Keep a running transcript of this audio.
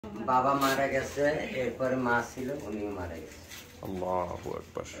বাবা মারা গেছে, এরপরে মা ছিল, উনিও মারা গেছে। আল্লাহু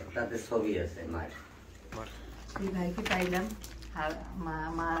আকবার। তাদের ছবি আছে মায়ের। এই ভাইকে পাইলাম,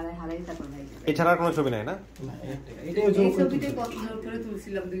 হারাই তারপর ভাই। এছাড়া আর কোনো ছবি নাই না? এই ছবিটাই কত জোর করে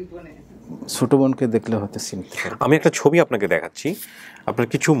তুলছিলাম দুই বোনে। ছোট বোনকে দেখলে হয়তো চিনতে পারবেন। আমি একটা ছবি আপনাকে দেখাচ্ছি, আপনার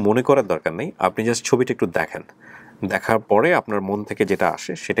কিছু মনে করার দরকার নেই, আপনি জাস্ট ছবিটা একটু দেখেন, দেখার পরে আপনার মন থেকে যেটা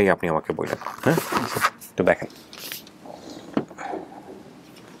আসে সেটাই আপনি আমাকে বললেন। হ্যাঁ, একটু দেখেন।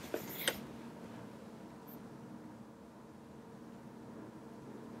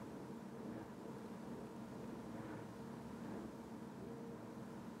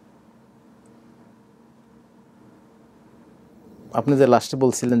 আপনি যে লাস্টে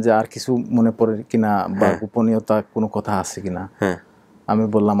বলছিলেন যে আর কিছু মনে পড়ে কিনা বা গোপনীয়তা কোনো কথা আছে কিনা, হ্যাঁ, আমি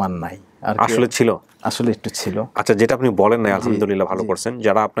বললাম আর নাই। আর আসলে ছিল, আসলে একটু ছিল। আচ্ছা, যেটা আপনি বলেন নাই আলহামদুলিল্লাহ, ভালো করছেন।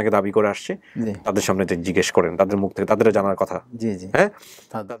 যারা আপনাকে দাবি করে আসছে তাদের সামনে জিজ্ঞেস করেন, তাদের মুখ থেকে, তাদের জানার কথা। জি জি, হ্যাঁ।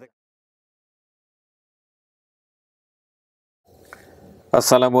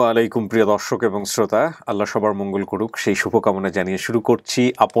 আসসালামু আলাইকুম প্রিয় দর্শক এবং শ্রোতা, আল্লাহ সবার মঙ্গল করুক সেই শুভকামনা জানিয়ে শুরু করছি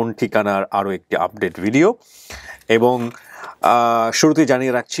আপন ঠিকানার আরও একটি আপডেট ভিডিও। এবং শুরুতেই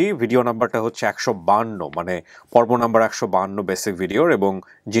জানিয়ে রাখছি, ভিডিও নাম্বারটা হচ্ছে 152, মানে পর্ব নাম্বার 152 বেসিক ভিডিওর। এবং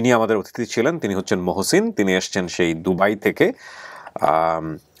যিনি আমাদের অতিথি ছিলেন তিনি হচ্ছেন মহসিন। তিনি এসছেন সেই দুবাই থেকে।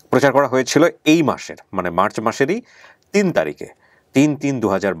 প্রচার করা হয়েছিল এই মাসের, মানে মার্চ মাসেরই 3 তারিখে,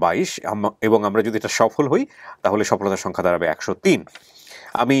 3/3/2022। এবং আমরা যদি এটা সফল হই তাহলে সফলতার সংখ্যা দাঁড়াবে 103।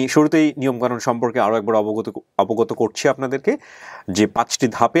 আমি শুরুতেই নিয়মকানুন সম্পর্কে আরও একবার অবগত করছি আপনাদেরকে, যে 5টি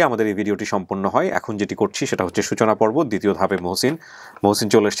ধাপে আমাদের এই ভিডিওটি সম্পন্ন হয়। এখন যেটি করছি সেটা হচ্ছে সূচনা পর্ব। দ্বিতীয় ধাপে মহসিন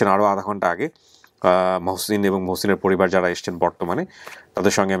চলে এসছেন আরও আধা ঘন্টা আগে। মহসিন এবং মহসিনের পরিবার যারা এসছেন বর্তমানে,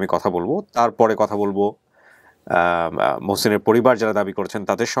 তাদের সঙ্গে আমি কথা বলবো। তারপরে কথা বলবো মহসিনের পরিবার যারা দাবি করছেন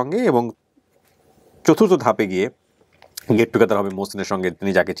তাদের সঙ্গে। এবং চতুর্থ ধাপে গিয়ে গেট টুগেদার হবে মহসিনের সঙ্গে,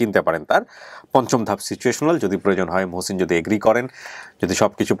 তিনি যাকে চিনতে পারেন তার। পঞ্চম ধাপ সিচুয়েশনাল, যদি প্রয়োজন হয় মহসিন যদি এগ্রি করেন, যদি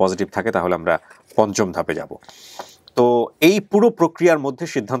সব কিছু পজিটিভ থাকে তাহলে আমরা পঞ্চম ধাপে যাব। তো এই পুরো প্রক্রিয়ার মধ্যে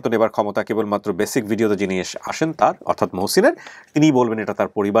সিদ্ধান্ত নেবার ক্ষমতা কেবলমাত্র বেসিক ভিডিওতে যিনি আসেন তার, অর্থাৎ মহসিনের। তিনি বলবেন এটা তার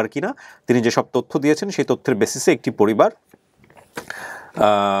পরিবার কিনা। তিনি যেসব তথ্য দিয়েছেন সেই তথ্যের বেসিসে একটি পরিবার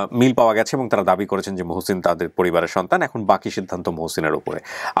মিল পাওয়া গেছে এবং তারা দাবি করেছেন যে মহসিন তাদের পরিবারের সন্তান। এখন বাকি সিদ্ধান্ত মহসিনের উপরে।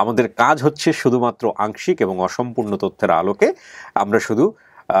 আমাদের কাজ হচ্ছে শুধুমাত্র আংশিক এবং অসম্পূর্ণ তথ্যের আলোকে আমরা শুধু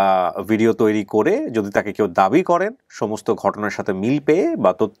ভিডিও তৈরি করে, যদি তাকে কেউ দাবি করেন সমস্ত ঘটনার সাথে মিল পেয়ে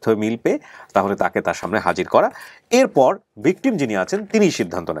বা তথ্য মিল পেয়ে, তাহলে তাকে তার সামনে হাজির করা। এরপর ভিকটিম যিনি আছেন তিনি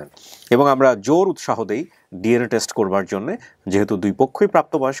সিদ্ধান্ত নেন। এবং আমরা জোর উৎসাহ দেই ডিএনএ টেস্ট করবার জন্য, যেহেতু দুই পক্ষই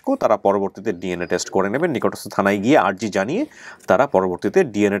প্রাপ্তবয়স্ক, তারা পরবর্তীতে ডিএনএ টেস্ট করে নেবেন। নিকটস্থ থানায় গিয়ে আর্জি জানিয়ে তারা পরবর্তীতে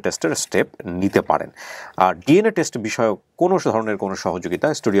ডিএনএ টেস্টের স্টেপ নিতে পারেন। আর ডিএনএ টেস্ট বিষয়ক কোনো ধরনের কোনো সহযোগিতা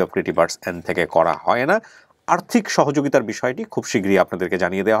স্টুডিও অফ ক্রিয়েটিভ আর্টস থেকে করা হয় না। আর্থিক সহযোগিতার বিষয়টি খুব শীঘ্রই আপনাদেরকে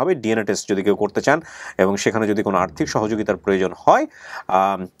জানিয়ে দেওয়া হবে। ডিএনএ টেস্ট যদি কেউ করতে চান এবং সেখানে যদি কোনো আর্থিক সহযোগিতার প্রয়োজন হয়,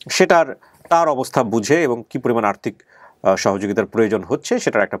 সেটার তার অবস্থা বুঝে এবং কী পরিমাণ আর্থিক সহযোগিতার প্রয়োজন হচ্ছে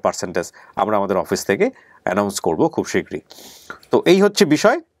সেটার একটা পার্সেন্টেজ আমরা আমাদের অফিস থেকে অ্যানাউন্স করব খুব শীঘ্রই। তো এই হচ্ছে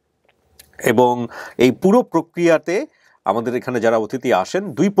বিষয়। এবং এই পুরো প্রক্রিয়াতে আমাদের এখানে যারা অতিথি আসেন,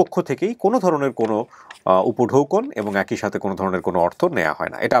 দুই পক্ষ থেকেই কোনো ধরনের কোনো উপঢৌকন এবং একই সাথে কোনো ধরনের কোনো অর্থ নেওয়া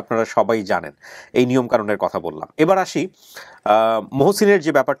হয় না। এটা আপনারা সবাই জানেন। এই নিয়মকানুনের কথা বললাম। এবার আসি মহসিনের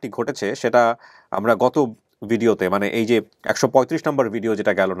যে ব্যাপারটি ঘটেছে সেটা আমরা গত ভিডিওতে, মানে এই যে 135 নম্বর ভিডিও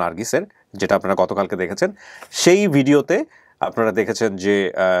যেটা গেল নার্গিসের, যেটা আপনারা গতকালকে দেখেছেন, সেই ভিডিওতে আপনারা দেখেছেন যে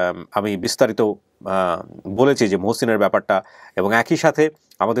আমি বিস্তারিত বলেছি যে মহসিনের ব্যাপারটা। এবং একই সাথে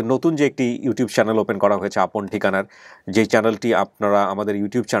আমাদের নতুন যে একটি ইউটিউব চ্যানেল ওপেন করা হয়েছে আপন ঠিকানার, যেই চ্যানেলটি আপনারা আমাদের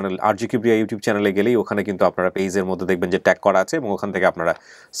ইউটিউব চ্যানেল কেব্রিয়া ইউটিউব চ্যানেলে গেলেই ওখানে কিন্তু আপনারা পেজের মধ্যে দেখবেন যে ট্যাগ করা আছে, এবং ওখান থেকে আপনারা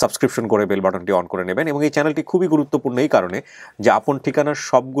সাবস্ক্রিপশন করে বেল বাটনটি অন করে নেবেন। এবং এই চ্যানেলটি খুবই গুরুত্বপূর্ণ এই কারণে যে আপন ঠিকানার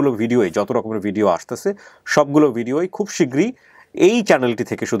সবগুলো ভিডিওই, যত রকমের ভিডিও আসতেছে সবগুলো ভিডিওই খুব শীঘ্রই এই চ্যানেলটি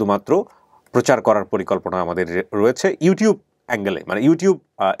থেকে শুধুমাত্র প্রচার করার পরিকল্পনা আমাদের রয়েছে ইউটিউব অ্যাঙ্গেলে, মানে ইউটিউব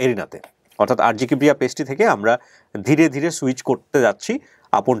এরিনাতে। অর্থাৎ কেব্রিয়া পেজটি থেকে আমরা ধীরে ধীরে সুইচ করতে যাচ্ছি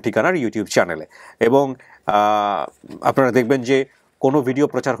আপন ঠিকানার ইউটিউব চ্যানেলে। এবং আপনারা দেখবেন যে কোনো ভিডিও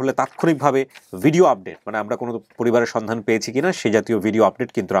প্রচার হলে তাৎক্ষণিকভাবে ভিডিও আপডেট, মানে আমরা কোনো পরিবারের সন্ধান পেয়েছি কিনা সে জাতীয় ভিডিও আপডেট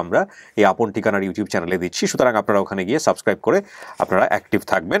কিন্তু আমরা এই আপন ঠিকানার ইউটিউব চ্যানেলে দিচ্ছি। সুতরাং আপনারা ওখানে গিয়ে সাবস্ক্রাইব করে আপনারা অ্যাক্টিভ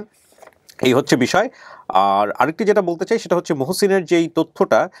থাকবেন। এই হচ্ছে বিষয়। আর আরেকটি যেটা বলতে চাই সেটা হচ্ছে মহসিনের যেই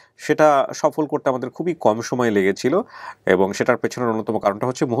তথ্যটা সেটা সফল করতে আমাদের খুবই কম সময় লেগেছিল, এবং সেটার পেছনের অন্যতম কারণটা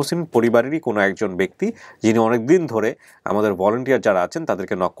হচ্ছে মহসিন পরিবারেরই কোনো একজন ব্যক্তি যিনি অনেক দিন ধরে আমাদের ভলান্টিয়ার যারা আছেন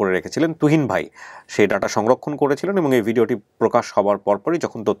তাদেরকে নক করে রেখেছিলেন, তুহিন ভাই সেই ডাটা সংরক্ষণ করেছিলেন, এবং এই ভিডিওটি প্রকাশ হওয়ার পরপরই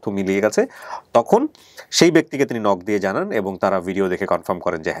যখন তথ্য মিলিয়ে গেছে তখন সেই ব্যক্তিকে তিনি নক দিয়ে জানান এবং তারা ভিডিও দেখে কনফার্ম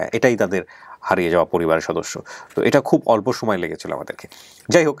করেন যে হ্যাঁ এটাই তাদের হারিয়ে যাওয়া পরিবারের সদস্য। তো এটা খুব অল্প সময় লেগেছিল আমাদেরকে।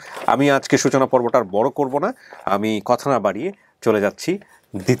 যাই হোক, আমি আজকে সূচনা পর্বটা আর বড় করব না, আমি কথা না বাড়িয়ে চলে যাচ্ছি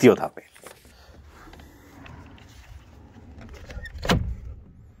দ্বিতীয় ধাপে।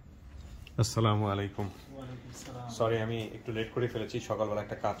 আসসালামু আলাইকুম। সরি আমি একটু লেট করে ফেলেছি, সকালবেলা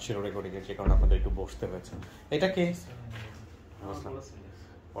একটা কাজ ছিল রেকর্ডিং এর, যে কারণে আপনাদের একটু বসতে হয়েছে। এটা কি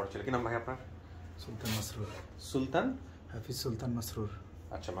বড় ছেলে, কি নাম ভাই আপনার? সুলতান মাসরুর। সুলতান হাফিজ সুলতান মাসরুর।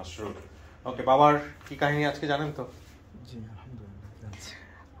 আচ্ছা, মাসরুর। ওকে, বাবার কি কাহিনী আজকে জানেন তো? জি আলহামদুলিল্লাহ জানছি।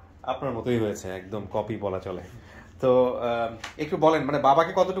 আপনার মতোই হয়েছে, একদম কপি বলা চলে। তো একটু বলেন, মানে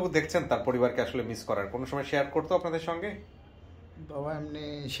বাবাকে কতটুকু দেখছেন তার পরিবারকে আসলে মিস করার? কোনো সময় শেয়ার করতো আপনাদের সঙ্গে? বাবা এমনি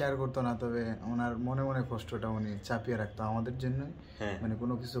শেয়ার করতো না, তবে ওনার মনে মনে কষ্টটা উনি চাপিয়ে রাখতো আমাদের জন্যই। মানে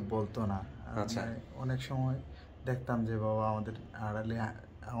কোনো কিছু বলতো না। আচ্ছা। মানে অনেক সময় দেখতাম যে বাবা আমাদের আড়ালে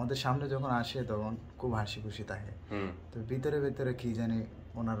আমাদের সামনে যখন আসে তখন খুব হাসি খুশি থাকে, তো ভিতরে ভিতরে কি জানি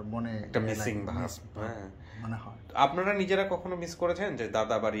ওনার মনে একটা মিসিং ভাব মনে হয়। আপনারা নিজেরা কখনো মিস করেছেন যে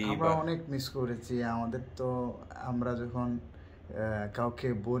দাদা বাড়ি? আমরা অনেক মিস করেছি। আমাদের তো আমরা যখন কাউকে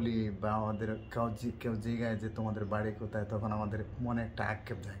বলি বা আমাদের কেউ জিজ্ঞাসা যে তোমাদের বাড়ি কোথায়, তখন আমাদের মনে একটা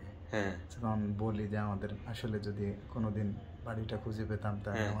আক্ষেপ জাগে। তখন বলি যে আমাদের আসলে যদি কোনোদিন বাড়িটা খুঁজে পেতাম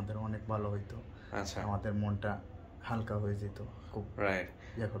তাহলে আমাদের অনেক ভালো হইতো, আমাদের মনটা হালকা হয়ে যেত, খুব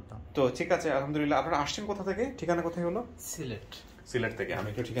ইয়ে করতাম। তো ঠিক আছে, আলহামদুলিল্লাহ। আপনারা আসছেন কোথা থেকে? ঠিকানা কোথায় হলো? সিলেট। সিলেট থেকে। আমি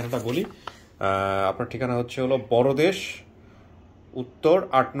একটু ঠিকানাটা বলি। আপনার ঠিকানা হচ্ছে হলো বড়দেশ, উত্তর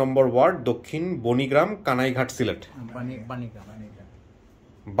 ৮ নম্বর ওয়ার্ড, দক্ষিণ বনিগ্রাম, কানাইঘাট, সিলেট।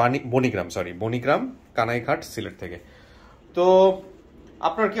 বনিগ্রাম কানাইঘাট, সিলেট থেকে। তো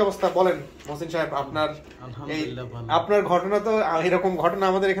আপনার কি অবস্থা বলেন মহসিন সাহেব? আপনার ঘটনা তো এরকম ঘটনা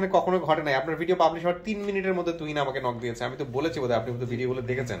আমাদের এখানে কখনো ঘটে নাই। আপনার ভিডিও পাবলিশ হওয়ার 3 মিনিটের মধ্যে তুহিন আমাকে নক দিয়েছে। আমি তো বলেছি বোধহয়, আপনি তো ভিডিওগুলো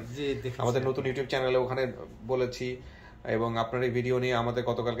দেখেছেন আমাদের নতুন ইউটিউব চ্যানেলে, ওখানে বলেছি। এবং আপনার এই ভিডিও নিয়ে আমাদের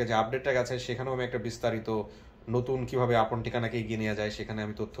গতকালকে যে আপডেটটা গেছে সেখানেও আমি একটা বিস্তারিত নতুন কিভাবে আপন ঠিকানাকে এগিয়ে নিয়ে যায় সেখানে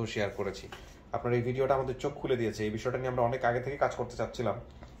আমি তথ্য শেয়ার করেছি। আপনার এই ভিডিওটা আমাদের চোখ খুলে দিয়েছে। এই বিষয়টা নিয়ে আমরা অনেক আগে থেকে কাজ করতে চাচ্ছিলাম।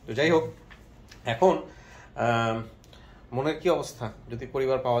 তো যাই হোক, এখন মনের কি অবস্থা? যদি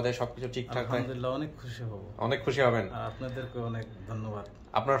পরিবার পাওয়া যায়, সবকিছু ঠিকঠাক হয়, আলহামদুলিল্লাহ অনেক খুশি হব। অনেক খুশি হবেন। আপনাদেরকে অনেক ধন্যবাদ।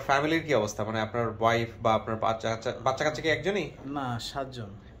 আপনার ফ্যামিলির কি অবস্থা? মানে আপনার ওয়াইফ বা আপনার বাচ্চা কাচ্চা কি একজনই? না, 7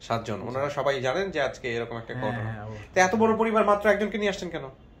 জন। 7 জন। ওনারা সবাই জানেন যে আজকে এরকম একটা ঘটনা? তো এত বড় পরিবার মাত্র একজনকে নিয়ে আসছেন কেন?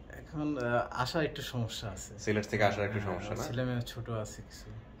 এখন আসার একটু সমস্যা আছে। সিলেট থেকে আসার একটু সমস্যা না? ছেলে মেয়ে ছোট আছে কিছু।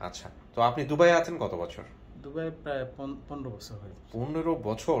 আচ্ছা। তো আপনি দুবাই আছেন কত বছর? দুবাই প্রায় 15 বছর হয়েছে। 15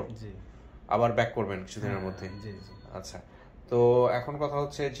 বছর? জি। আবার ব্যাক করবেন কিছুদিনের মধ্যে? জি জি। আচ্ছা। তো এখন কথা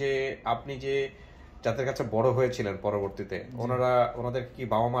হচ্ছে যে আপনি যে যাদের কাছে বড় হয়েছিলেন পরবর্তীতে, ওনাদের কি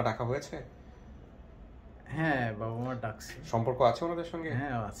বাবা মা ডাকা হয়েছে? হ্যাঁ, বাবা মা ডাকছে। সম্পর্ক আছে ওনাদের সঙ্গে?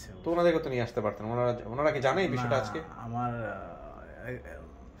 হ্যাঁ আছে। তো ওনাদেরকে তো নিয়ে আসতে পারতেন। ওনারা কি জানে এই বিষয়টা আজকে? আমার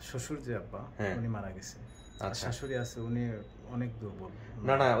শ্বশুর যে আব্বা, উনি মারা গেছে। আচ্ছা। শাশুড়ি আছে, উনি অনেক দুর্বল।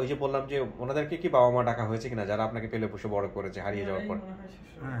 না, ওই যে বললাম যে ওনাদেরকে কি বাবা মা ডাকা হয়েছে কিনা, যারা আপনাকে পেলে পুষে বড় করেছে হারিয়ে যাওয়ার পর?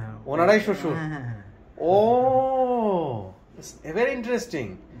 ওনারাই শ্বশুর? ও, ভেরি ইন্টারেস্টিং।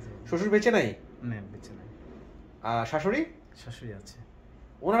 শ্বশুর বেঁচে নাই? না, বেঁচে নাই। শাশুড়ি? শাশুড়ি আছে।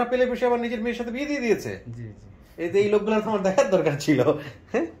 ওনারা পেলে পুষে আবার নিজের মেয়ের সাথে বিয়ে দিয়ে দিয়েছে? জি জি। এই লোকগুলো তোমার দেখার দরকার ছিল।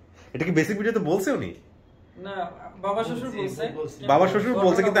 হ্যাঁ, এটা কি বেসিক ভিডিওতে বলছে উনি? না, বাবা শ্বশুর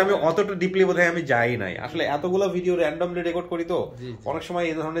বলছে, কিন্তু আমি অতটা ডিপলি বোধহয় আমি যাই নাই। আসলে এতগুলো ভিডিও র্যান্ডমলি রেকর্ড করি তো অনেক সময়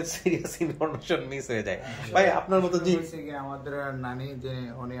এই ধরনের সিরিয়াস ইনফরমেশন মিস হয়ে যায়। ভাই আপনার মতো জি আমাদের নানি যে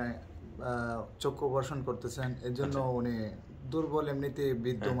উনি চক্ষু অপারেশন করতেছেন, এর জন্য উনি দুর্বল, এমনিতে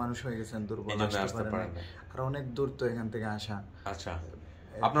বৃদ্ধ মানুষ হয়ে গেছেন, দুর্বল, আসতে পারেন না। আর অনেক দূর তো এখান থেকে আসা। আচ্ছা।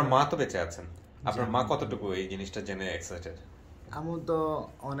 আপনার মা তো বেঁচে আছেন, আপনার মা কতটুকু এই জিনিসটা জেনে এক্সাইটেড? আমি তো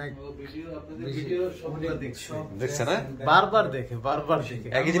অনেক দেখছে না, বারবার দেখে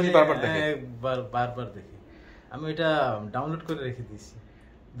একই জিনিস বারবার দেখে। আমি এটা ডাউনলোড করে রেখে দিয়েছি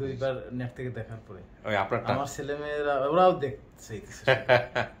 2বার নেট থেকে দেখার পরে। আমার ছেলে মেয়েরা ওরাও দেখছে।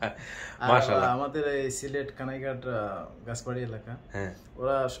 মাশাআল্লাহ। আমাদের এই সিলেট কানাইঘাট গাছবাড়ি এলাকা,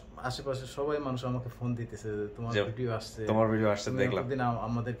 ওরা আশেপাশে সবাই মানুষ আমাকে ফোন দিতেছে, তোমার ভিডিও আসছে, দেখলাম,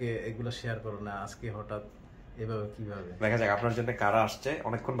 আমাদেরকে এগুলো শেয়ার করো না, আজকে হঠাৎ এভাবে কিভাবে। দেখা যাক আপনার জন্য কারা আসছে,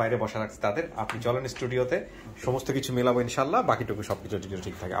 অনেকক্ষণ বাইরে বসা রাখছে তাদের। আপনি চলেন স্টুডিওতে, সমস্ত কিছু মেলাবো ইনশাল্লাহ, বাকিটুকু সবকিছু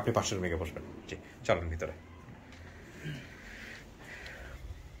ঠিক থাকে। আপনি পাশের রুমে বসবেন। জি, চলেন ভিতরে।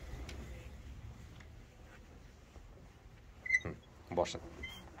 বসেন।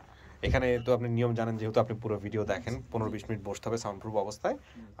 এখানে তো আপনি নিয়ম জানেন, যেহেতু আপনি পুরো ভিডিও দেখেন, 15-20 মিনিট বসতে হবে সাউন্ড প্রুফ অবস্থায়।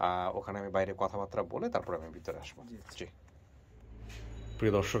 ওখানে আমি বাইরে কথাবার্তা বলে তারপর আমি ভিতরে আসবো। জি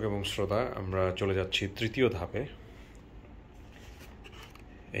প্রিয় দর্শক এবং শ্রোতা, আমরা চলে যাচ্ছি তৃতীয় ধাপে।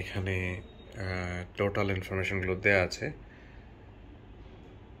 এখানে টোটাল ইনফরমেশনগুলো দেয়া আছে।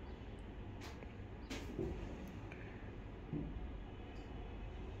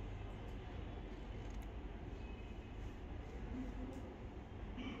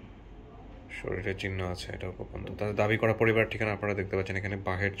 শরীরে চিহ্ন আছে, এটা উপবন্ধ। তাদের দাবি করা পরিবার ঠিকানা আপনারা দেখতে পাচ্ছেন এখানে,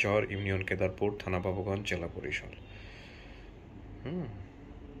 বাহের চর, ইউনিয়ন কেদারপুর, থানা বাবুগঞ্জ, জেলা বরিশাল।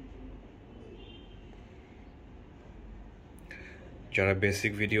 যারা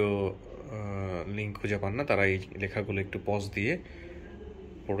বেসিক ভিডিও লিঙ্ক খুঁজে পান না, তারা এই লেখাগুলো একটু পজ দিয়ে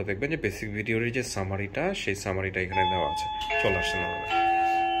পড়ে দেখবেন যে বেসিক ভিডিওর যে সামারিটা, সেই সামারিটা এখানে দেওয়া আছে। চলে আসছে না?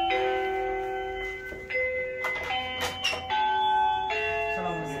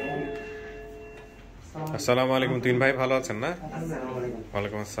 আসসালামু আলাইকুম। তিন ভাই ভালো আছেন না?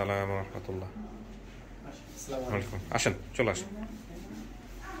 ওয়ালাইকুম আসসালাম ওয়া রাহমাতুল্লাহ। আসেন, চলে আসেন।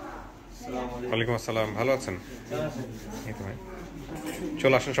 ওয়ালাইকুম আসসালাম, ভালো আছেন? এই তো ভাই,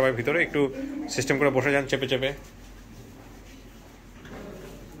 চলে আসেন সবাই ভিতরে, একটু সিস্টেম করে বসে যান চেপে চেপে।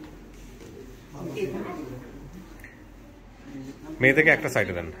 মেয়েদেরকে একটা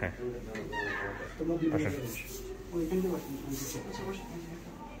সাইডে দেন। হ্যাঁ, আসেন।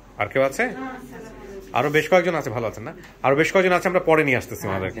 আর কেউ আছে? আরো বেশ কয়েকজন আছে, ভালো আছেন না? আরো বেশ কয়েকজন আছে, আমরা পরে নিয়ে আসতেছি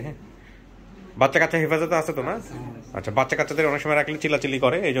আমাদেরকে। হ্যাঁ, বাচ্চা কাচ্চা হেফাজতে আছে তো না? আচ্ছা, বাচ্চা কাচ্চাদের অনেক সময় রাখলে চিল্লাচিল্লি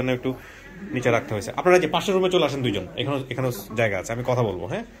করে, এই জন্য একটু নিচে রাখতে হয়েছে। আপনারা যে পাশের রুমে চলে আসেন দুইজন, এখানেও জায়গা আছে, আমি কথা বলবো।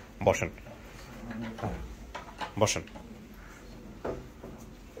 হ্যাঁ, বসেন বসেন।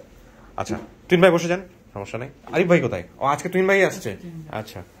 আচ্ছা, তুইন ভাই বসে যান, সমস্যা নেই। আরিফ ভাই কোথায়? ও, আজকে তুইন ভাই আসছে।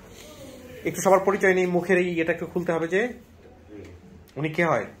 আচ্ছা, একটু সবার পরিচয় নেই, মুখের এই এটা একটু খুলতে হবে। যে উনি কে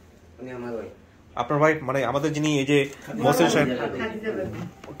হয়? আপনার ভাই, মানে আমাদের যিনি এই যে মোহসিন সাহেব,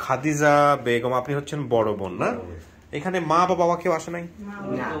 খাদিজা বেগম, আপনি হচ্ছেন বড় বোন না? এখানে মা বা বাবা কেউ আসে নাই?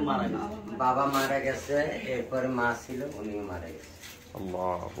 বাবা মারা গেছে, এরপরে মা ছিল, উনি মারা গেছে।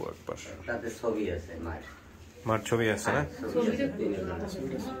 আল্লাহু আকবার। তাদের ছবি আছে, মার ছবি আছে না?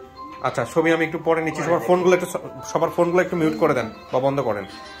 আচ্ছা, ছবি আমি একটু পরে নিচ্ছি। সবার ফোনগুলো একটু মিউট করে দেন বা বন্ধ করেন।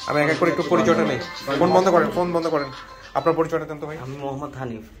 আমি এক এক করে একটু পরিচয়টা নেই। ফোন বন্ধ করেন। আপনার পরিচয়টা দেন তো ভাই। আমি মোহাম্মদ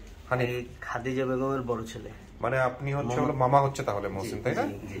হানিফ, খাদিজা বেগমের বড় ছেলে। মানে আপনি হচ্ছে মামা হচ্ছে তাহলে মহসিন, তাই না?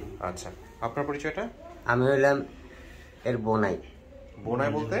 আচ্ছা, আপনার পরিচয়টা? আমি হইলাম এর বোনাই। বোনাই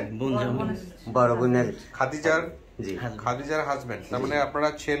বলতে? বড় বোনের খাদিজার হাজবেন্ড। তার মানে আপনারা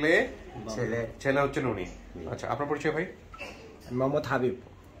ছেলে হচ্ছেন উনি। আচ্ছা, আপনার পরিচয় ভাই? মোহাম্মদ হাবিব,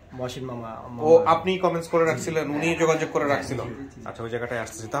 মহসিন মামা। ও, আপনি কমেন্টস করে রাখছিলেন, উনি যোগাযোগ করে রাখছিল। আচ্ছা, ওই জায়গাটায়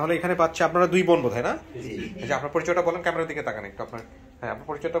আসতেছি। তাহলে এখানে পাচ্ছে আপনারা দুই বোন বোধ হয় না? আচ্ছা, আপনার পরিচয়টা বলেন, ক্যামেরার দিকে তাকান একটু। আপনার, হ্যাঁ, আপনার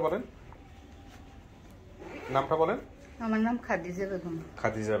পরিচয়টা বলেন, নামটা বলেন। আমার নাম খাদিজা বেগম।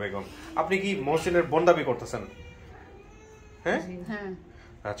 খাদিজা বেগম। আপনি কি মহসিনের বোন দাবি করতেছেন? হ্যাঁ,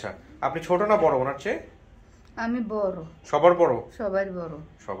 আচ্ছা, আপনি ছোট না বড় ওনার চেয়ে? আমি বড়। সবার বড়?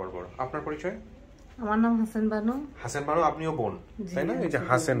 সবার বড়। আপনার পরিচয়? আমার নাম হাসান বানু। আপনিও বোন, তাই না? এই যে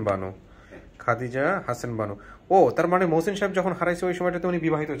হাসান বানু, খাদিজা হাসান বানু। ও, তার মানে মহসিন সাহেব যখন হারাইছে ওই সময়টাতে উনি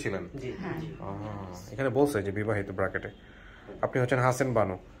বিবাহিত ছিলেন? এখানে বলছে যে বিবাহিত ব্র্যাকেটে। আপনি হচ্ছেন হাসান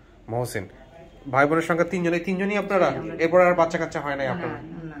বানু, মহসিন। ভাই বোনের সংখ্যা তিনজনই আপনারা? এরপর আর বাচ্চা কাচ্চা হয় নাই আপনার?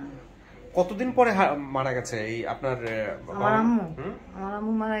 কতদিন পরে মারা গেছে এই আপনার? আমার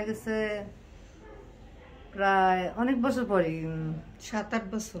আম্মু মারা গেছে প্রায় অনেক বছর পরে, 7-8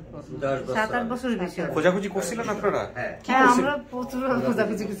 বছর পর। 7-8 বছরের বেশি। খোঁজাখুঁজি করছিলেন আপনারা? হ্যাঁ, আমরা প্রচুর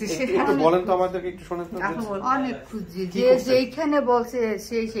খোঁজাখুঁজি করছি। একটু বলেন তো আমাদেরকে, একটু শোনেন তো। অনেক খুঁজি, যে যেখানে বলছে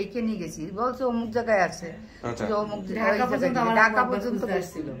সেইখানে গেছি। বলছে অমুক জায়গায় আছে, ঢাকা পর্যন্ত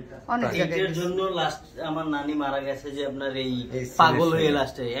গেছিল, অনেক জায়গায়। এর জন্য লাস্ট আমার নানি মারা গেছে, যে আপনার এই পাগল হয়ে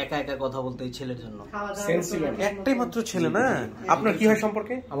লাস্টে একা একা কথা বলতে, এই ছেলের জন্য। একটাই মাত্র ছেলে না? আপনার কি হয়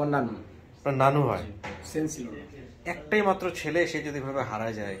সম্পর্কে? আমার নানু। আপনার নানু হয়? একটাই মাত্র ছেলে, সে যদি ভাবে হারা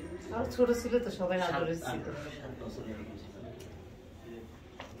যায়। আর ছোট ছিল তো, সবাই আদরে ছিল।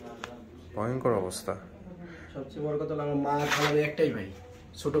 ভয়ঙ্কর অবস্থা। সবচেয়ে বড় কথা হলো আমার মা খালার একটাই ভাই,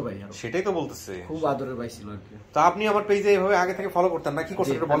 ছোট ভাই। সেটাই তো বলতেছে, খুব আদরের ভাই ছিল আর কি। তো আপনি আমার পেজে এইভাবে আগে থেকে ফলো করতেন না? কি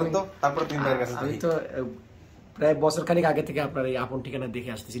করতেন একটু বলেন তো, তারপরে তিন ভাইয়ের কাছে। আমি তো প্রায় বছর খানিক আগে থেকে আপনার এই আপন ঠিকানা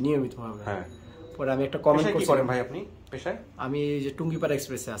দেখে আসতেছি নিয়মিত ভাবে। হ্যাঁ, পরে আমি একটা কমেন্ট কি করেন ভাই আপনি পেশায়? আমি যে টুঙ্গিপাড়া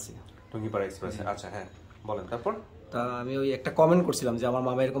এক্সপ্রেসে আছি। টুঙ্গিপাড়া এক্সপ্রেসে, আচ্ছা, হ্যাঁ বলেন। তারপর তা আমি ওই একটা কমেন্ট করছিলাম যে আমার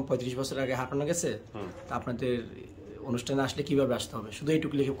মামা এরকম 35 বছর আগে হারানো গেছে, তা আপনাদের অনুষ্ঠানে আসলে কিভাবে আসতে হবে, শুধু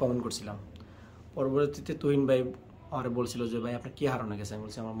এইটুকু লিখে কমেন্ট করছিলাম। পরবর্তীতে তুহিন ভাই আমার বলছিল যে ভাই আপনার কি হারানো গেছে? আমি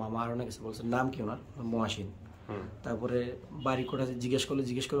বলছি আমার মামা হারানো গেছে। বলছে নাম কি ওনার? মহসিন। তারপরে বাড়ি কোটা জিজ্ঞেস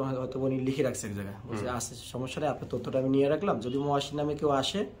করে হয়তো উনি লিখে রাখছে এক জায়গায়, বলছে আসে সমস্যা নেই, আপনার তথ্যটা আমি নিয়ে রাখলাম, যদি মহাসিন নামে কেউ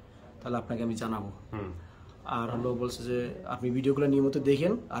আসে তাহলে আপনাকে আমি জানাবো। আর হলো বলছে যে আপনি ভিডিওগুলো নিয়মিত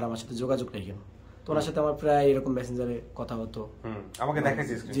দেখেন আর আমার সাথে যোগাযোগ রাখেন। তো ওনার সাথে আমার প্রায় এরকম মেসেঞ্জারে কথা হতো, আমাকে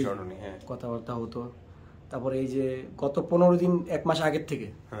দেখাইছে স্ক্রিনশট উনি, হ্যাঁ কথাবার্তা হতো। তারপরে এই যে গত 15 দিন 1 মাস আগের থেকে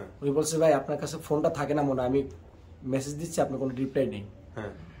উনি বলছে ভাই আপনার কাছে ফোনটা থাকে না মনে, আমি মেসেজ দিচ্ছি আপনার কোনো রিপ্লাই নেই।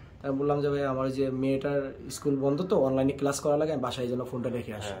 আমি বললাম যে ভাই আমার যে মেয়েটার স্কুল বন্ধ তো অনলাইনে ক্লাস করা লাগে, আমি বাসায় যেন ফোনটা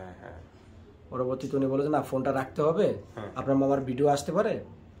রেখে আসি। পরবর্তীতে উনি বলে যে না ফোনটা রাখতে হবে, আপনার মামার ভিডিও আসতে পারে,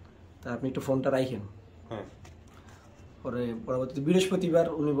 তা আপনি একটু ফোনটা রাখেন। পরে পরবর্তীতে বৃহস্পতিবার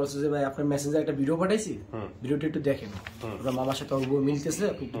উনি বলছে যে ভাই আপনার মেসেঞ্জারে একটা ভিডিও পাঠাইছি, ভিডিওটা একটু দেখেন, আপনার মামার সাথে মিলতেছে,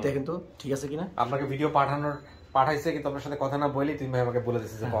 আপনি একটু দেখেন তো ঠিক আছে কিনা। আপনাকে ভিডিও পাঠাইছে কিন্তু আপনার সাথে কথা না বলেই তুমি ভাই আমাকে বলে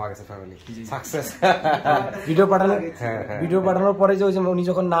দিয়েছে যে পাওয়া গেছে, ফ্যামিলি সাকসেস। ভিডিও পাঠানোর পরে যে উনি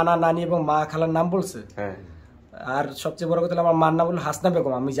যখন নানা নানি এবং মা খালার নাম বলছে, আর সবচেয়ে বড় কথা আমার মার নাম বললো হাসনা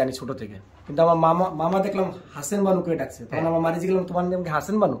বেগম, আমি জানি ছোট থেকে, কিন্তু আমার মামা দেখলাম হাসেন বানু করে ডাকছে, তখন আমার মারি জিজ্ঞাসা তোমার নাম কি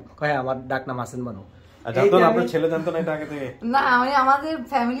হাসেন বানু, হ্যাঁ আমার ডাক নাম হাসেন বানু। না আমি আমাদের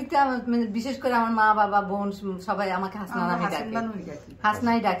ফ্যামিলিতে বিশেষ করে আমার মা বাবা বোন সবাই আমাকে হাসনা নামে ডাকে,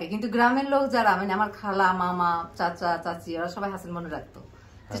 হাসনাই ডাকে, কিন্তু গ্রামের লোক যারা মানে আমার খালা মামা চাচা চাচি ওরা সবাই হাসিন বানু ডাকতো।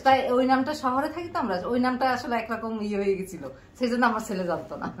 তাই ওই নামটা শহরে থাকি তো আমরা, ওই নামটা আসলে একরকম ইয়ে হয়ে গেছিল, সেই জন্য আমার ছেলে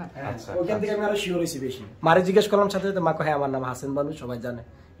জানতো না। ওইখান থেকে আমি আরো শিওর হয়েছি বেশি, মারে জিজ্ঞেস করলাম সাথে সাথে মা হ্যাঁ আমার নাম হাসিন বানু, সবাই জানে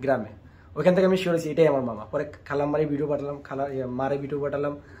গ্রামে। ওইখান থেকে আমি শিওর হয়েছি এটাই আমার মামা। পরে খালাম্মারে ভিডিও পাঠালাম, মারে ভিডিও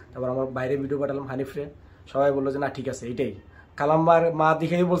পাঠালাম, তারপর আমার বাইরে ভিডিও পাঠালাম হানিফরে, সবাই বললো যে না ঠিক আছে এটাই। কালাম্বার মা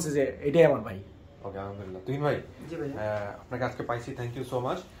দেখেই বলছে যে এটাই আমার ভাই। ওকে আলহামদুলিল্লাহ। তুহিন ভাই আপনাকে আজকে পাইছি, থ্যাংক ইউ সো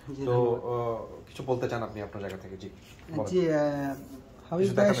মাচ। তো কিছু বলতে চান আপনি আপনার জায়গা থেকে? জি জি, হাবিব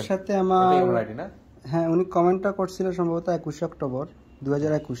ভাইয়ের সাথে আমার, হ্যাঁ উনি কমেন্টটা করছিল সম্ভবত 21 অক্টোবর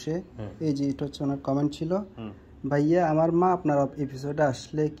 2021-এ। এই যে এটা হচ্ছে ওনার কমেন্ট ছিল, ভাইয়া আমার মা আপনার এপিসোডে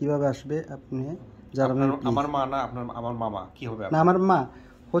আসলে কিভাবে আসবে আপনি জানাবেন। আমার মা না আপনার, আমার মামা কি হবে? না আমার মা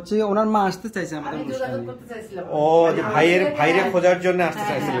হচ্ছে, ওনার মা আসতে চাইছে আমাদের অনুষ্ঠানে। ও যে ভাইরে খোঁজার জন্য আসতে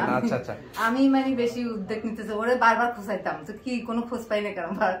চাইছিলেন। আচ্ছা আচ্ছা, আমি মানে বেশি উদ্যোগ নিতেছে, ওরে বারবার খোঁজাইতাম যে কি কোনো খোঁজ পাই না কেন।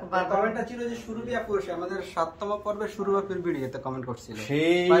 কমেন্টটা ছিল যে সুরভি আপু আমাদের 7তম পর্বে সুরভাপির ভিডিওতে কমেন্ট করছিল,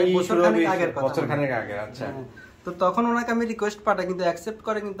 সেই বছরখানেক আগের কথা, বছরখানেক আগে। আচ্ছা, তো তখন ওনাকে আমি রিকোয়েস্ট পাঠাই, কিন্তু অ্যাকসেপ্ট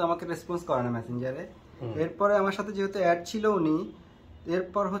করে, কিন্তু আমাকে রেসপন্স করে না মেসেঞ্জারে। এরপরে আমার সাথে যেহেতু অ্যাড ছিল উনি,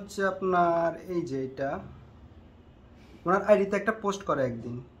 এরপর হচ্ছে আপনার এই যে এটা ওনার আইডিতে একটা পোস্ট করে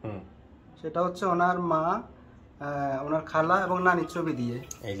একদিন, সেটা হচ্ছে ওনার মা, ওনার খালা এবং নানির ছবি দিয়ে,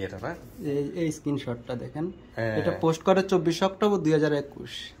 এই যে এটা না, এই স্ক্রিনশটটা দেখেন, এটা পোস্ট করে 24 অক্টোবর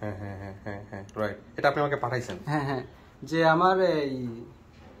 2021। হ্যাঁ হ্যাঁ হ্যাঁ হ্যাঁ হ্যাঁ রাইট, এটা আপনি আমাকে পাঠাইছেন। হ্যাঁ হ্যাঁ, যে আমার এই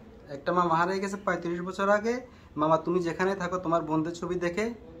একটা মামা হারিয়ে গেছে 35 বছর আগে, মামা তুমি যেখানে থাকো তোমার বন্ধুর ছবি দেখে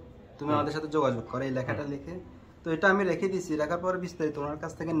তুমি আমাদের সাথে যোগাযোগ করো, এই লেখাটা লিখে। তো এটা আমি রেখে দিছি, রাখার পরে বিস্তারিত ওনার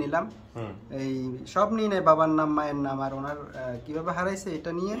কাছ থেকে নিলাম, এই সব নিয়ে নেয়, বাবার নাম মায়ের নাম আর ওনার কিভাবে হারাইছে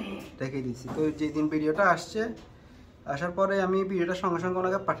এটা নিয়ে রেখে দিছি। তো যেদিন ভিডিওটা আসছে, আসার পরে আমি ভিডিওটা সঙ্গে সঙ্গে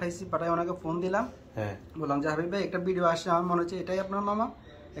ওনাকে পাঠাই ওনাকে ফোন দিলাম, বললাম যে হাবিব ভাই একটা ভিডিও আসছে, আমার মনে হচ্ছে এটাই আপনার মামা,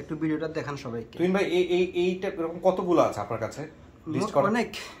 একটু ভিডিওটা দেখান সবাইকে। তুহিন ভাই এইটা এরকম কতগুলো আছে আপনার কাছে?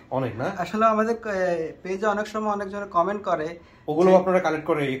 অনেক না, আসলে আমাদের পেজে অনেক সময় অনেকজন কমেন্ট করে, ওগুলো আপনারা কালেক্ট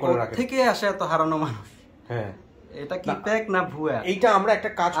করে এই করে রাখেন, থেকে আসে এত হারানো মানুষ। হ্যাঁ, এটা কি ফেক না ভুয়া, এইটা আমরা একটা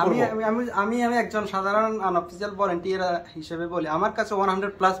কাজ করব। আমি একজন সাধারণ আনঅফিশিয়াল ভলান্টিয়ার হিসেবে বলি, আমার কাছে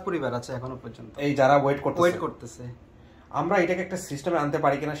 100+ পরিবার আছে এখনো পর্যন্ত, এই যারা ওয়েট করতেছে। আমরা এটাকে একটা সিস্টেমে আনতে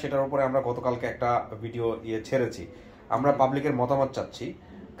পারি কিনা সেটার উপরে আমরা গতকালকে একটা ভিডিও ছেড়েছি। আমরা পাবলিকের মতামত চাচ্ছি,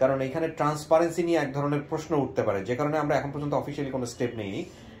 কারণ এখানে ট্রান্সপারেন্সি নিয়ে এক ধরনের প্রশ্ন উঠতে পারে, যে কারণে আমরা এখন পর্যন্ত অফিসিয়ালি কোনো স্টেপ নেইনি।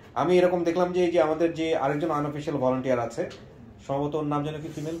 আমি এরকম দেখলাম যে আমাদের যে আরেকজন আনঅফিশিয়াল ভলান্টিয়ার আছে, সম্ভবত ওর নাম যেন কি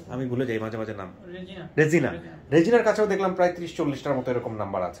ফিমেল, আমি ভুলে যাই মাঝে মাঝে নাম, রেজিনার কাছেও দেখলাম প্রায় 30-40টার মতো এরকম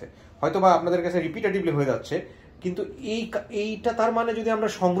নাম্বার আছে, হয়তো বা আপনাদের কাছে রিপিটেটিভলি হয়ে যাচ্ছে। কিন্তু এইটা তার মানে যদি আমরা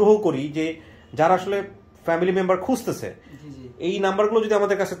সংগ্রহ করি যে যারা আসলে ফ্যামিলি মেম্বার খুঁজতেছে, এই নাম্বারগুলো যদি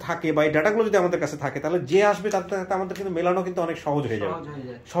আমাদের কাছে থাকে বা এই ডাটাগুলো যদি আমাদের কাছে থাকে, তাহলে যে আসবে তার সাথে আমাদের কিন্তু মেলানো কিন্তু অনেক সহজ হয়ে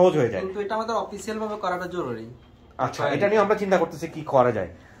যায়। কিন্তু এটা আমাদের অফিশিয়াল ভাবে করাটা জরুরি। আচ্ছা, এটা নিয়ে আমরা চিন্তা করতেছি কি করা যায়।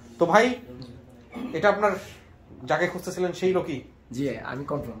 তো ভাই, এটা আপনার যাকে খুঁজতেছিলেন সেই লোকই? জি আমি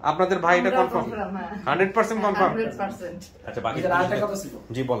কনফার্ম, আপনাদের ভাই এটা কনফার্ম, 100% কনফার্ম। আচ্ছা, বাকি আরেকটা কথা ছিল।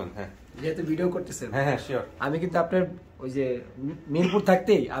 জি বলেন। হ্যাঁ, যেহেতু ভিডিও করতেছেন, হ্যাঁ শিওর, আমি কিন্তু আপনার ওই যে মিরপুর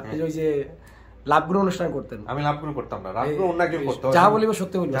থাকতেই আপনি ওই যে লাভগুলো অনুষ্ঠান করতেন, আমি লাভগুলো করতাম না, লাভগুলো অন্য একজন করতে। যা বলবো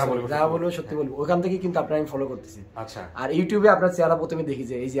সত্যি বলবো, যা বলবো সত্যি বলবো, ওখান থেকে কিন্তু আপনার আমি ফলো করতেছি। আচ্ছা, আর ইউটিউবে আপনার চেহারা প্রথমে দেখি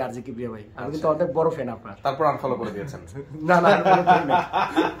যে এই যে আরজে কিবরিয়া ভাই, আমি কিন্তু অনেক বড় ফ্যান আপনার। তারপর আনফলো করে দিয়েছেন? না না,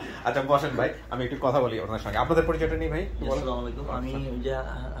 আচ্ছা বসেন ভাই, আমি একটু কথা বলি আপনার সঙ্গে। আপনাদের পরিচয়টা নেই ভাই? আসসালামু আলাইকুম, আমি ওই যে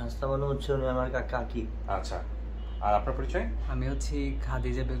হাসনাবানু হচ্ছে উনি আমার কাকি। আচ্ছা, আর আপনার পরিচয়? আমি হচ্ছি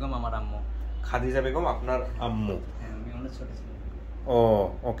খাদিজা বেগম, আমার আম্মু। খাদিজা বেগম আপনার আম্মু? হ্যাঁ, আমি ওনার ছোট ছিলাম। ও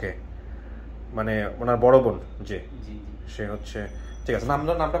ওকে, মানে ওনার বড় বোন যে? জি জি। সে হচ্ছে, ঠিক আছে।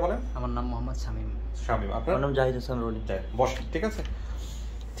 নামটা বলেন। আমার নাম মোহাম্মদ শামীম। শামীম। আপনার নাম জাহিদ হাসান রনি। বস, ঠিক আছে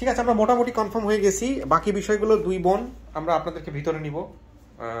ঠিক আছে, আমরা মোটামুটি কনফার্ম হয়ে গেছি। বাকি বিষয়গুলো দুই বোন আমরা আপনাদেরকে ভিতরে নিব,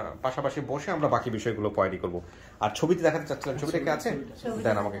 পাশাপাশি বসে আমরা বাকি বিষয়গুলো পয়েরি করব। আর ছবিতে দেখাতে চাচ্ছিলাম, ছবিটা কি আছে?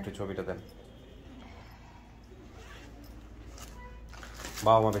 দেন আমাকে একটু ছবিটা দেন।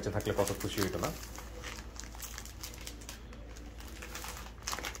 বাবা মা বেঁচে থাকলে কত খুশি হইতো না?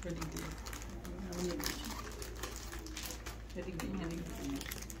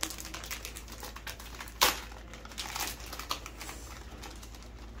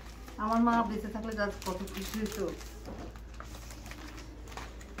 আমার মা বেঁচে থাকলে যা কত খুশি হতো।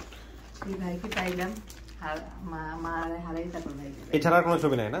 সেই ভাইকে পাইলাম, আর মা হারাই তারপর ভাই। এছাড়া আর কোনো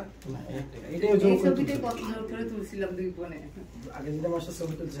ছবি নাই না? এই ছবিতে কত জোর করে তুলছিলাম দুই বোনে। আগে যদি আমার সাথে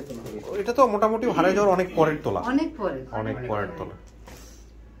ছবি তুলছে তো না। এটা তো মোটামুটি হারাই যাওয়ার অনেক পরের তোলা। অনেক পরের তোলা।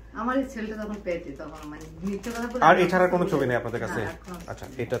 আমার এই ছেলেটা তখন পেটে, তখন মানে মিথ্যে কথা বলে। আর এছাড়া কোনো ছবি নেই আপনাদের কাছে? আচ্ছা,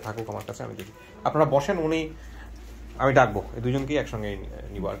 এটা থাকুক আমার কাছে, আমি দেখি। আপনারা বসেন, আমি ডাকবো এই দুজনকেই একসঙ্গে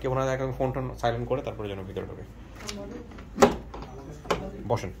নিব। আর কি ওনারা একদম ফোন টোন সাইলেন্ট করে তারপরে যেন ভিতরে ঢোকে।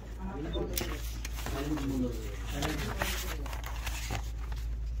 বসেন।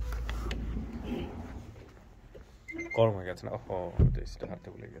 গরম হয়ে গেছে না? হাঁটতে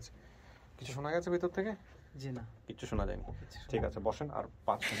ভুলে গেছে। কিছু শোনা গেছে ভিতর থেকে? জি না, কিছু শোনা যায়নি। ঠিক আছে, বসেন। আর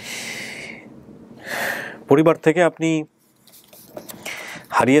 5 মিনিট। পরিবার থেকে আপনি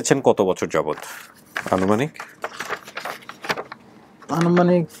হারিয়েছেন কত বছর যাবত আনুমানিক?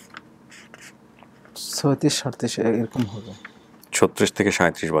 36-37 এরকম হবে। 36 থেকে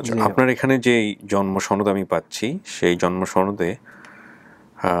 37 বছর। আপনার এখানে যে জন্ম সনদ আমি পাচ্ছি, সেই জন্ম সনদে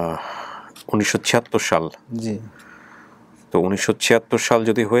 1976 সাল। জি। তো 1976 সাল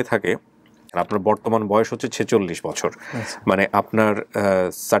যদি হয়ে থাকে, আপনার বর্তমান বয়স হচ্ছে 46 বছর। মানে আপনার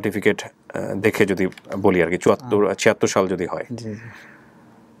সার্টিফিকেট দেখে যদি বলি আর কি, 76 সাল যদি হয়,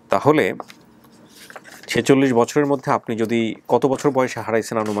 তাহলে 46 বছরের মধ্যে আপনি যদি কত বছর বয়সে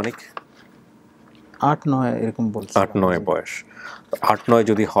হারাইছেন আনুমানিক? 8-9 এরকম বলছি। 8-9 বয়স। 8-9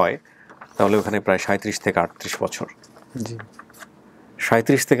 যদি হয় তাহলে ওখানে প্রায় 37 থেকে 38 বছর। জি।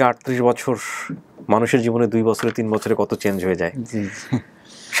 37 থেকে 38 বছর মানুষের জীবনে 2 বছরে 3 বছরে কত চেঞ্জ হয়ে যায়। জি।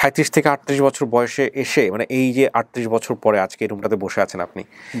 37 থেকে 38 বছর বয়সে এসে, মানে এই যে 38 বছর পরে আজকে এই রুমটাতে বসে আছেন আপনি,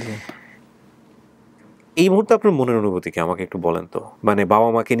 এই মুহূর্তে আপনার মনের অনুভূতি কি আমাকে একটু বলেন তো? মানে বাবা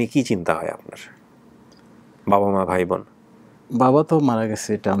মাকে নিয়ে কি চিন্তা হয় আপনার? বাবা মা, ভাই বোন? বাবা তো মারা গেছে,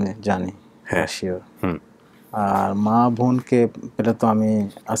 এটা আমি জানি। হ্যাঁ। আর মা বোনকে পেলে তো আমি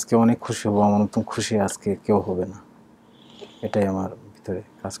আজকে অনেক খুশি হব। আমার মতন খুশি আজকে কেউ হবে না, এটাই আমার ভিতরে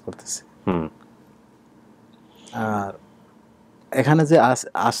কাজ করতেছে। আর এখানে যে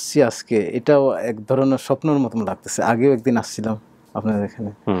আসছি আজকে, এটাও এক ধরনের স্বপ্নের মতন লাগতেছে। আগেও একদিন আসছিলাম আপনাদের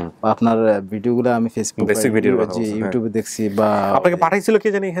এখানে, আপনার ভিডিওগুলো আমি ফেসবুকে, ইউটিউবে দেখছি। বা আপনাকে পাঠাইছিল কে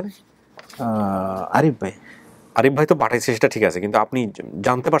জানি এখানে? আরিফ ভাই। আরিফ ভাই তো পাঠাইছে, সেটা ঠিক আছে, কিন্তু আপনি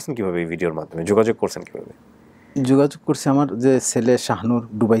জানতে পারছেন কিভাবে? এই ভিডিওর মাধ্যমে যোগাযোগ করছেন কিভাবে? যোগাযোগ করছে আমার যে ছেলে শাহনুর,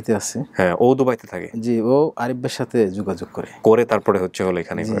 দুবাইতে আছে। হ্যাঁ, ও দুবাইতে থাকে। জি, ও আরিফ ভাইয়ের সাথে যোগাযোগ করে তারপরে হলো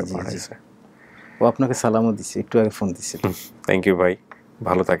এখানে পাঠাইছে। ও আপনাকে সালামও দিছে, একটু আগে ফোন দিছে। থ্যাংক ইউ ভাই,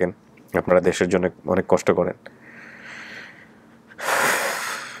 ভালো থাকেন। আপনারা দেশের জন্য অনেক কষ্ট করেন।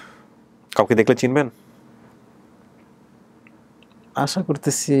 কাউকে দেখলে চিনবেন? আশা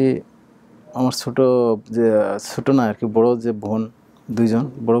করতেছি আমার ছোট না আর কি, বড় যে বোন, 2জন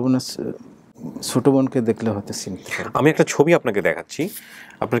বড় বোনের ছোট বোনকে দেখলে হয়তো চিনতে পারবো। আমি একটা ছবি আপনাকে দেখাচ্ছি,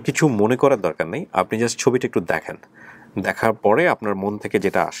 আপনার কিছু মনে করার দরকার নেই। আপনি জাস্ট ছবিটা একটু দেখেন, দেখার পরে আপনার মন থেকে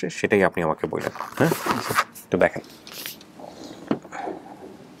যেটা আসে সেটাই আপনি আমাকে বললেন। হ্যাঁ, একটু দেখেন।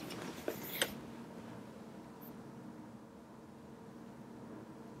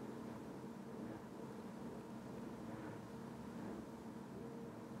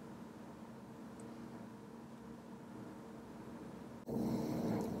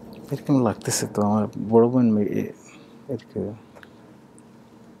 এরকম লাগতেছে তো আমার বড় বোন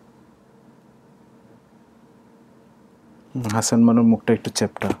হাসান বানুর মুখটা একটু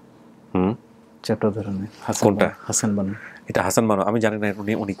চ্যাপ্টা ধরনের। কোনটা? হাসান বানু। এটা হাসান বানু? আমি জানি না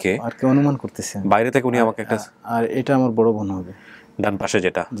উনি কে, আর কি অনুমান করতেছে বাইরে থেকে উনি আমাকে একটা। আর এটা আমার বড় বোন হবে, ডান পাশে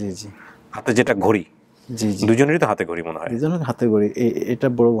যেটা। জি জি। হাতে যেটা ঘড়ি। জি জি। দুজনেরই তো হাতে ঘড়ি মনে হয়। দুজনের হাতে ঘড়ি। এটা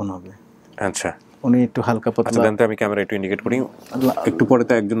বড় বোন হবে। আচ্ছা, উনি একটু হালকা পাতলা। আচ্ছা, আমি ক্যামেরা একটু ইন্ডিকেট করি, একটু পরে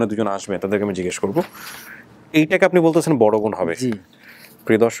তো একজন না দুজন আসবে, তাদেরকে আমি জিজ্ঞেস করবো। এইটাকে আপনি বলতেছেন বড় বোন হবে? জি।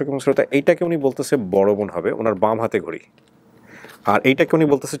 প্রিয় দর্শক এবং শ্রোতা, এইটাকে উনি বলতেছে বড় বোন হবে, ওনার বাম হাতে ঘড়ি। আর এইটাকে উনি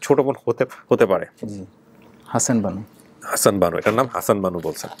বলতেছে ছোট বোন হতে পারে। জি। হাসান বানু। হাসান বানু, এটার নাম হাসান বানু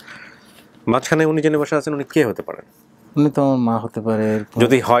বলছেন। মাঝখানে উনি জেনে বসে আছেন, উনি কে হতে পারেন? উনি তো আমার মা হতে পারে।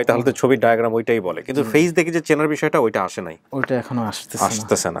 যদি হয় তাহলে তো ছবির ডায়াগ্রাম ওইটাই বলে, কিন্তু ফেস দেখে যে চেনার বিষয়টা ওইটা আসে নাই, ওইটা এখনো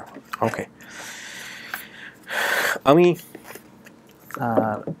আসতেছে না। ওকে, আমি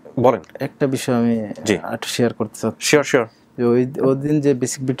আর বলেন একটা বিষয় আমি একটু শেয়ার করতে চাচ্ছি। Sure sure. ওই দিন যে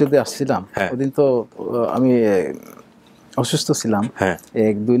বেসিক ভিডিওতে আসছিলাম, ওদিন তো আমি অসুস্থ ছিলাম।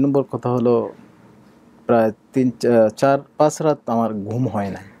 1-2 নম্বর কথা হলো প্রায় 3-4-5 রাত আমার ঘুম হয়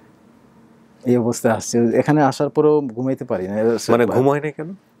না, এই অবস্থায় আসছে। এখানে আসার পরেও ঘুমাইতে পারি না। মানে ঘুম হয় না কেন?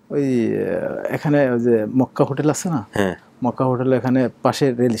 ওই এখানে ওই যে মক্কা হোটেল আছে না, মক্কা হোটেল এখানে পাশে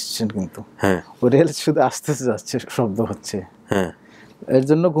রেল স্টেশন, কিন্তু ওই রেল শুধু আস্তে যাচ্ছে, শব্দ হচ্ছে, এর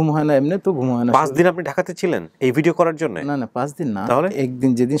জন্য ঘুম হয় না। এমনি তো ঘুম হয় না। 5 দিন আপনি ঢাকাতে ছিলেন এই ভিডিও করার জন্য? না না, 5 দিন না,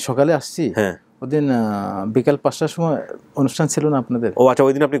 একদিন যেদিন সকালে আসছি ওদিন বিকাল 5টার সময় অনুষ্ঠান ছিল না আপনাদের। ও আচ্ছা,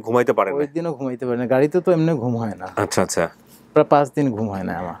 ওই দিন আপনি ঘুমাইতে পারেন? ওই দিনও ঘুমাইতে পারেন না, গাড়িতে তো এমনি ঘুম হয় না। আচ্ছা আচ্ছা, প্রায় 5 দিন ঘুম হয়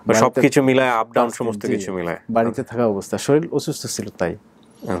না আমার, সবকিছু মিলায় আপ ডাউন সমস্ত কিছু মিলায় বাড়িতে থাকা অবস্থা, শরীর অসুস্থ ছিল তাই।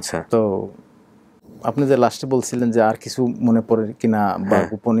 আচ্ছা, তো আপনি যে লাস্টে বলছিলেন যে আর কিছু মনে পড়ে কিনা বা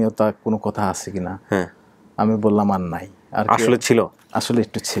গোপনীয়তা কোনো কথা আছে কিনা, আমি বললাম আর নাই। আর আসলে ছিল, আসলে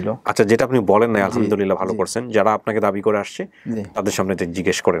একটু ছিল। আচ্ছা, যেটা আপনি বলেন নাই আলহামদুলিল্লাহ ভালো করছেন। যারা আপনাকে দাবি করে আসছে তাদের সামনে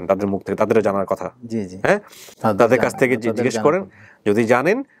জিজ্ঞেস করেন, তাদের মুখ থেকে, তাদের জানার কথা, হ্যাঁ, তাদের কাছ থেকে জিজ্ঞেস করেন। যদি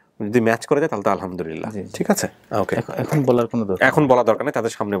জানেন, যদি ম্যাচ করে যায় তাহলে তো আলহামদুলিল্লাহ, ঠিক আছে। ওকে, এখন বলার কোনো দরকার, এখন বলা দরকার নেই,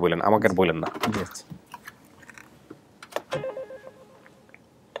 তাদের সামনে বলেন, আমাকে আর বলেন না।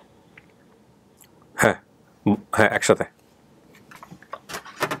 হ্যাঁ হ্যাঁ, একসাথে।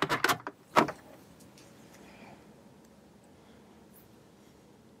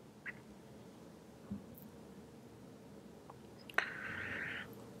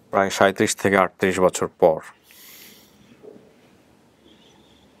 প্রায় 37 থেকে 38 বছর পর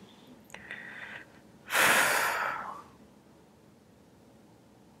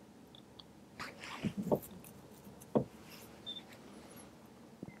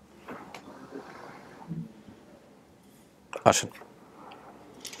আসেন,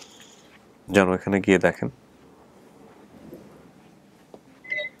 যেন এখানে গিয়ে দেখেন।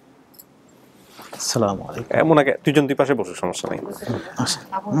 আসসালামু আলাইকুম। এমন আগে দুজন দুই পাশে বসে, সমস্যা নেই।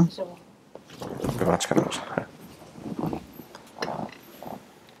 মাঝখানে বসে, হ্যাঁ।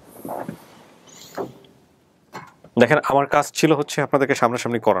 দেখেন, আমার কাজ ছিল হচ্ছে আপনাদেরকে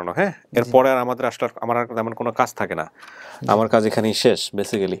সামনাসামনি করানো, হ্যাঁ। এরপরে আর আমাদের আসলে আমার আর তেমন কোনো কাজ থাকে না, আমার কাজ এখানেই শেষ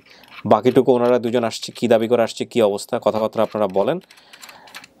বেসিক্যালি। বাকিটুকু ওনারা দুজন আসছে, কি দাবি করে আসছে, কি অবস্থা, কথাবার্তা আপনারা বলেন,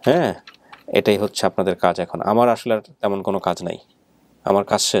 হ্যাঁ। এটাই হচ্ছে আপনাদের কাজ এখন। আমার আসলে আর তেমন কোনো কাজ নাই, আমার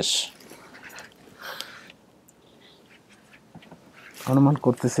কাজ শেষ। অনুমান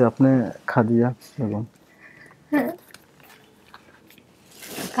করতেছি আপনি খাদিজা বেগম।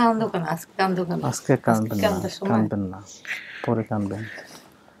 আজকে কাঁদবেন না, পরে কাঁদবেন।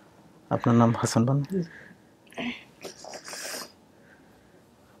 আপনার নাম হাসান বানু?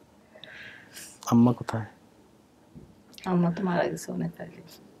 আম্মা কোথায়? আম্মা তো মারা গেছে অনেক আগে।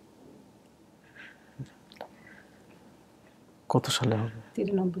 কত সালে হবে?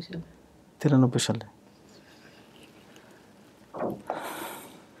 93 সালে। 93 সালে।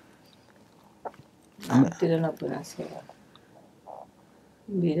 আমি 93 না,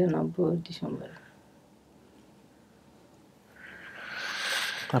 92 ডিসেম্বর।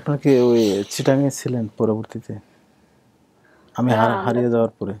 আপনার কি ওই চিটাঙে ছিলেন পরবর্তীতে? আমি হারিয়ে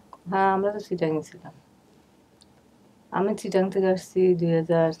যাওয়ার পরে? হ্যাঁ, আমরা তো চিটাঙে ছিলাম। আমি চিটাং থেকে আসছি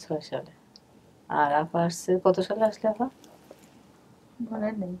 2006 সালে। আর আপা আসছে কত সালে আসলে আপা? মনে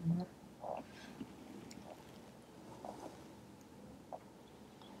নেই।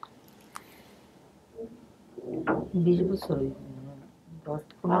 20 বছর।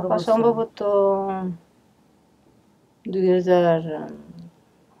 আপা সম্ভবত 2000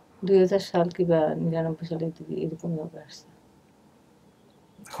 সাল কিংবা 99 সালে এরকম ভাবে আসছে।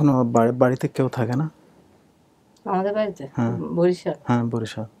 এখন বাড়িতে কেউ থাকে না? আমাদের বাড়িতে? বরিশাল? হ্যাঁ,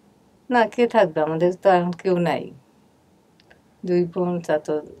 বরিশাল। না, কে থাকবে, আমাদের তো এখন কেউ নাই। 2 বোন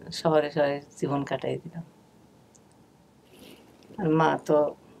তো শহরে শহরে জীবন কাটাই দিলাম। আর মা তো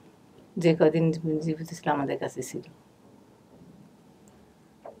যে কদিন জীবিত ছিল আমাদের কাছে ছিল।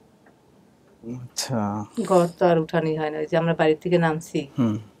 আচ্ছা, ঘর তো আর উঠানি হয় না, ওই যে আমরা বাড়ি থেকে নামছি,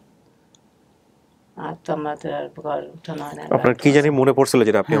 আর তো আমাদের আর ঘর উঠানো হয় না। আপনার কি জানি মনে পড়ছিল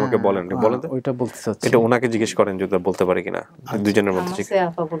যেটা আপনি আমাকে বলেন, বলেন তো। ওইটা বলতে চাচ্ছি, এটা ওনাকে জিজ্ঞেস করেন যদি বলতে পারে কিনা, দুজনের মধ্যে। সে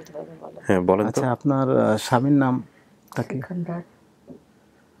আপা বলতে পারবে, বলেন। হ্যাঁ বলেন তো। আচ্ছা, আপনার স্বামীর নাম কি?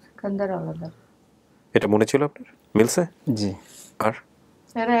 সিকান্দার আলাদা। এটা মনে ছিল আপনার? মিলছে? জি। আর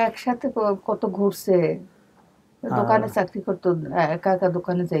এরা একসাথে কত ঘুরছে, দোকানে চাকরি করতো, একা একা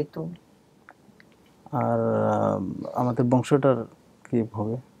দোকানে যাইতো। আর আমাদের বংশটার কি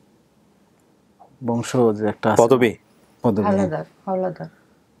হবে, বংশ যে একটা পদবী হাওলাদার হাওলাদার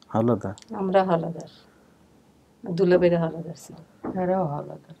হাওলাদার। আমরা হাওলাদার, দুলাবেরা হাওলাদার ছিল, তারাও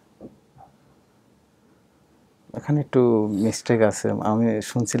হাওলাদার। এখানে একটু মিস্টেক আছে, আমি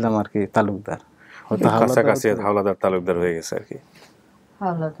শুনছিলাম আর কি তালুকদার, কাছাকাছি হাওলাদার তালুকদার হয়ে গেছে আর কি,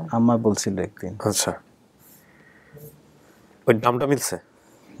 হাওলাদার আম্মা বলছিল একদিন। আচ্ছা, ওই নামটা মিলছে?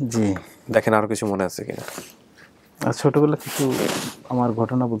 জি। দেখেন আরো কিছু মনে আছে কিনা। আর ছোটবেলা কিছু আমার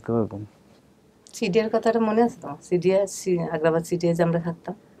ঘটনা বলতে পারবেন? সিডিয়ার কথাটা মনে আছে তো? সিডিয়া, আগ্রাবাদ সিডিয়া যে আমরা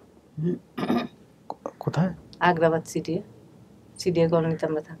থাকতাম। কোথায়? আগ্রাবাদ সিডিয়া, সিডিয়া কলোনিতে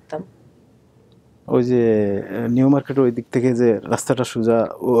আমরা থাকতাম। ওই যে নিউ মার্কেটের ওই দিক থেকে যে রাস্তাটা সোজা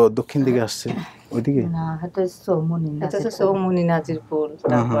ও দক্ষিণ দিকে আসছে ওইদিকে? না, এটা সৌমনি নাজিরপুর।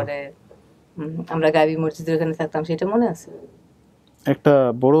 তারপরে আমরা গাবি মসজিদের ওখানে থাকতাম, সেটা মনে আছে? একটা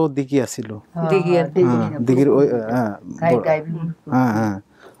বড় দিঘি আছিল, দিঘির ওই হ্যাঁ,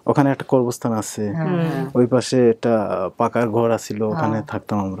 ওখানে একটা কবরস্থান আছে, ওই পাশে একটা পাকার ঘর আছিল, ওখানে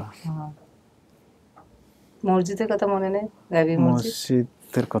থাকতাম আমরা। মসজিদের কথা মনে নেই? গাবি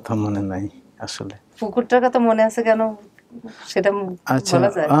মসজিদের কথা মনে নাই আসলে। পুকুরটার কথা মনে আছে কেন সেটা বলা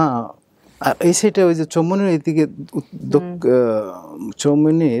যায়? আর এই সাইডে ওই যে চৌমনির এইদিকে,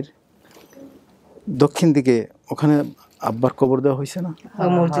 চৌমনির দক্ষিণ দিকে ওখানে আব্বার কবর দেওয়া হয়েছে না,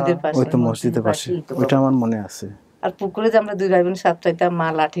 মসজিদের পাশে। ওই তো মসজিদের পাশে, ওইটা আমার মনে আছে। আর পুকুরে যে আমরা দুই ভাই বোন সাঁতরাইতাম, মা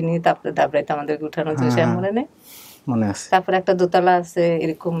লাঠি নিয়ে তারপরে দাবড়াইতাম, আমাদেরকে উঠানো ছিল, সে মনে নেই? মনে আছে। তারপরে একটা দোতলা আছে,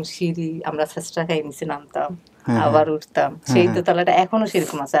 এরকম সিঁড়ি, আমরা চেষ্টা খাই নিচে নামতাম, আবার উঠতাম। সেই দোতলাটা এখনো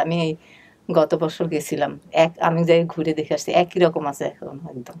সেরকম আছে। আমি এই গত বছর গেছিলাম, আমি যাই ঘুরে দেখে আসছি, একই রকম আছে এখন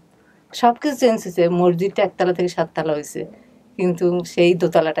একদম। সবকিছু চেঞ্জ হয়েছে, মসজিদটা 1 তলা থেকে 7 তলা হয়েছে, কিন্তু সেই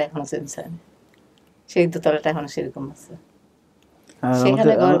দোতলাটা এখনো চেঞ্জ হয়নি, সেই দোতলাটা এখনো সেরকম আছে।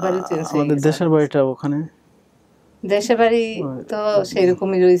 সেখানে ঘর বাড়ি চেঞ্জ হয়ে গেছে। দেশের বাড়িটা ওখানে, দেশের বাড়ি তো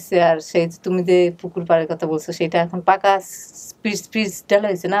সেরকমই রয়েছে। আর সেই তুমি যে পুকুর পাড়ের কথা বলছো, সেটা এখন পাকা পিচ ঢালা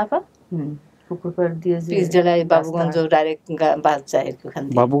হয়েছে না আপা? পুকুর পাড় দিয়ে পিচ ঢালাই, বাবুগঞ্জ ডাইরেক্ট বাস যায় ওখান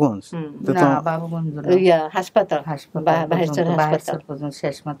থেকে। বাবুগঞ্জ না, বাবুগঞ্জ হাসপাতাল,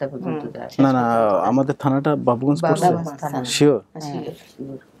 শেষ মাথা পর্যন্ত। না না, আমাদের থানাটা বাবুগঞ্জ পড়ছে। শিওর?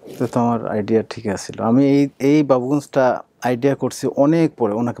 তো আমার আইডিয়া ঠিক আছিল। আমি এই বাবুগঞ্জটা আইডিয়া করছি অনেক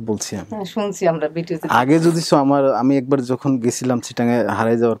পরে, ওনাকে বলছি আমি। শুনছি আমরা ভিডিওতে। আগে যদি আমি একবার যখন গেছিলাম চিটাঙে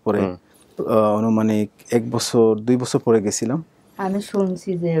হারিয়ে যাওয়ার পরে, অনুমানিক 1 বছর 2 বছর পরে গেছিলাম, আমি শুনছি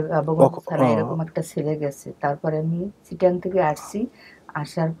যে বাবুগঞ্জ থানায় এরকম একটা ছেলে গেছে। তারপরে আমি চিটাং থেকে আসছি,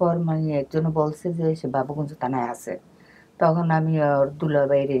 আসার পর মানে একজন বলছে যে সে বাবুগঞ্জ থানায় আছে। তখন আমি ওর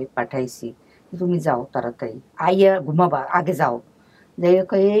দুলাভাইরে পাঠাইছি, তুমি যাও তাড়াতাড়ি, আইয়া ঘুমাবা, আগে যাও। যাই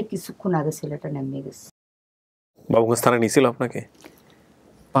হোক, এই কিছুক্ষণ আগে ছেলেটা নেমে গেছে। বাবুগঞ্জ থানায় নিয়েছিল আপনাকে?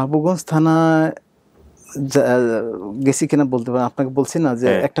 বাবুগঞ্জ থানায় গেছি কিনা বলতে পারেন, আপনাকে বলছি না যে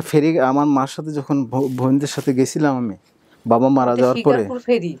একটা ফেরি, আমার মার সাথে যখন বোনদের সাথে গেছিলাম আমি, বাবা মারা যাওয়ার পরে,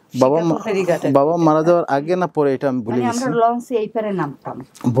 বাবা মারা যাওয়ার আগে না পরে, এটা আমি ভুলে গেছি। আমরা লঞ্চে এই পারে নামতাম,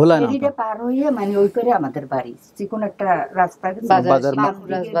 ভোলা না, ফেরিটা পার হইয়ে মানে ওই পারে আমাদের বাড়ি, চিকন একটা রাস্তা,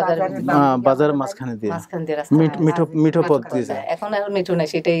 বাজারের মাঝখানে দিয়ে, মিঠো পথ দিয়ে যায়। এখন আর মিঠো নাই,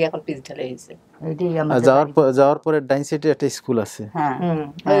 সেটাই এখন পিচ ঢালাই হয়েছে। যাওয়ার পরে ডাইন সাইডে একটা স্কুল আছে, হ্যাঁ,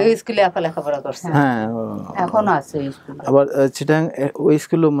 ওই স্কুলে আপা লেখাপড়া করছে। হ্যাঁ, এখনো আছে স্কুল। আবার চিটাং ওই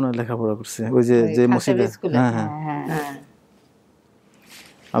স্কুলেও মনে হয় লেখাপড়া করছে, ওই যে মসজিদে। হ্যাঁ হ্যাঁ,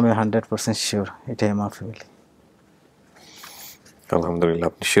 আমি 100% শিওর এটাই আমার ফ্যামিলি। আলহামদুলিল্লাহ,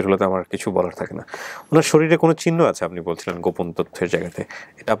 আপনি শিওর হলে আমার কিছু বলার থাকে না। ওনার শরীরে কোনো চিহ্ন আছে, আপনি বলছিলেন গোপন তথ্যের জায়গাতে,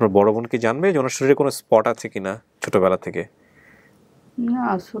 এটা আপনার বড় বোন কি জানবে যে ওনার শরীরে কোনো স্পট আছে কিনা ছোটবেলা থেকে? না,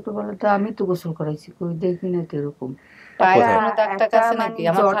 ছোটবেলাতে আমি তো গোসল করাইছি, কই দেখি না তো এরকম। পায়ে কোনো দাগ আছে নাকি?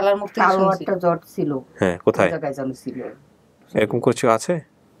 আমার খালার মুখ থেকে শুনছি একটা জট ছিল। হ্যাঁ, কোথায় জায়গায় জানো ছিল, এরকম কিছু আছে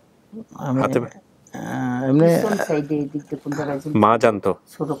হাতে? এমনি সাইডে দিক দিয়ে কোন জায়গায় মা জানতো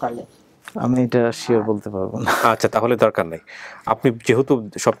ছোটকালে? আমি এটা শিওর বলতে পারবো না। আচ্ছা, তাহলে দরকার নেই। আপনি যেহেতু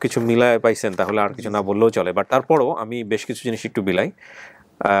সবকিছু মিলায় পাইছেন, তাহলে আর কিছু না বললেও চলে। বাট তারপরও আমি বেশ কিছু জিনিস একটু মিলাই।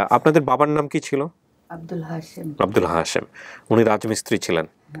 আপনাদের বাবার নাম কি ছিল? আব্দুল হাশেম। আব্দুল হাশেম। উনি রাজমিস্ত্রি ছিলেন।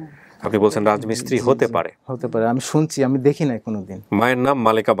 আপনি বলছেন রাজমিস্ত্রি হতে পারে, আমি শুনছি, আমি দেখি নাই কোনোদিন। মায়ের নাম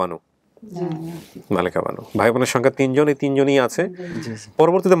মালিকা বানু। মালিকা বানু। ভাই বোনের সংখ্যা 3 জন, এই 3 জনই আছে।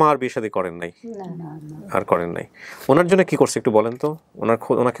 পরবর্তীতে মা আর বিয়ে শাদী করেন নাই, আর করেন নাই। ওনার জন্য কি করছে একটু বলেন তো,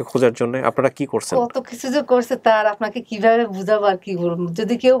 ওনাকে খোঁজার জন্য আপনারা কি করছেন? কত কিছু যে করছে, তার আপনাকে কিভাবে বুঝাবো আর কি বলবো।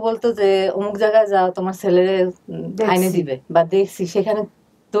 যদি কেউ বলতো যে অমুক জায়গায় যাও, তোমার ছেলেরে আইনে দিবে বা দেখছি, সেখানে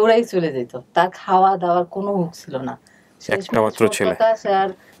দৌড়াই চলে যেত। তার খাওয়া দাওয়ার কোনো হুক ছিল না, একটা মাত্র ছেলে। আর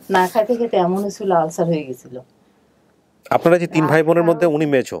না খাইতে খেতে এমনই ছিল, আলসার হয়ে গেছিল। আপনারা যে 3 ভাই বোনের মধ্যে উনি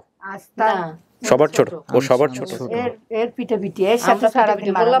মেজো? না, সবার ছোট, ও সবার ছোট। এর পিঠে পিঠে এর সাথে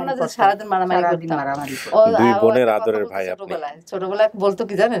সারাদিন বললাম না যে সারাদিন মারামারি করতাম। দুই বোনের আদরের ভাই আপনি। ছোটবেলায় বলতো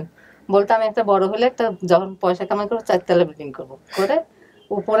কি জানেন, বলতো আমি একটা বড় হলে একটা যখন পয়সা কামাই করবো 4 তলা বিল্ডিং করবো, করে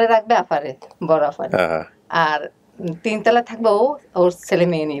উপরে রাখবে আপারে, বড় আপারে, আর 3 তলা থাকবে ও ওর ছেলে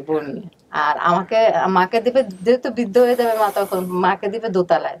মেয়ে নিয়ে, বোন নিয়ে, আর মাকে দিবে, যেহেতু বৃদ্ধ হয়ে যাবে মা, তখন মাকে দিবে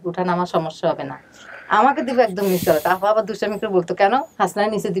দোতলায়, উঠান আমার সমস্যা হবে না, আমাকে দিবে একদম নিচতলায়। আপা আবার দুষ্টামি করে বলতো, কেন হাসনার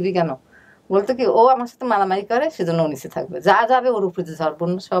নিচে দিবি কেন? বলতো কি, ও আমার সাথে মারামারি করে সেজন্য ও নিচে থাকবে, যা যাবে ওর উপরে দিয়ে যাবে,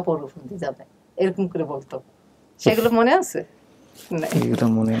 বোন সব ওর উপর দিয়ে যাবে, এরকম করে বলতো। সেগুলো মনে আছে? এগুলো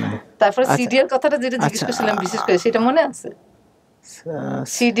মনে নাই। তারপরে সিডিএর কথাটা যেটা জিজ্ঞেস করছিলাম বিশেষ করে, সেটা মনে আছে?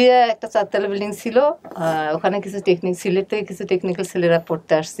 সিডিএ একটা 4 তলা বিল্ডিং ছিল, ওখানে কিছু সিলেট থেকে কিছু টেকনিক্যাল ছেলেরা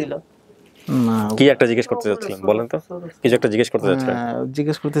পড়তে আসছিল। কি একটা জিজ্ঞেস করতে যাচ্ছিলাম, বলেন তো, কিছু একটা জিজ্ঞেস করতে যাচ্ছিলাম।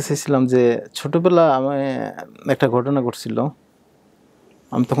 জিজ্ঞেস করতে চাইছিলাম যে ছোটবেলা আমি একটা ঘটনা ঘটছিল,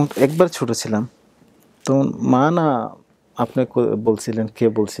 আমি তখন একবার ছোট ছিলাম, তখন মা না আপনি বলছিলেন, কে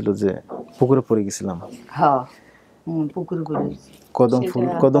বলছিল যে পুকুরে পড়ে গেছিলাম। হ্যাঁ, পুকুরে পড়ে গেছি,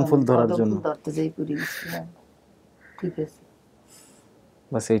 কদম ফুল ধরার জন্য ধরতে যাই পড়ে গেছিলাম। ঠিক আছে,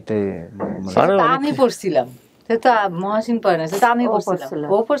 বাস এইটাই। আমি পড়ছিলাম, সেটা মহাসিন পড়ে না, সেটা আমি পড়ছিলাম,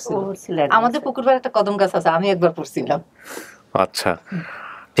 ও পড়ছিল। আমাদের পুকুর পাড়ে একটা কদম গাছ আছে, আমি একবার পড়ছিলাম। আচ্ছা,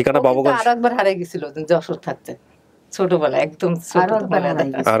 ঠিকানা বাবুগঞ্জ। আর একবার হারিয়ে গেছিল যশোর থাকতে, ছোটবেলায়, একদম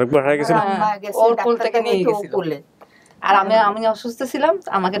আরেকবার হারিয়ে গেছিল, ওর কোল থেকে নিয়ে গেছিল। আর আমি অসুস্থ ছিলাম,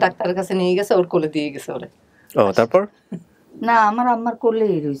 আমাকে ডাক্তারের কাছে নিয়ে গেছে, ওর কোলে দিয়ে গেছে ওরে। ও, তারপর না, আমার আম্মার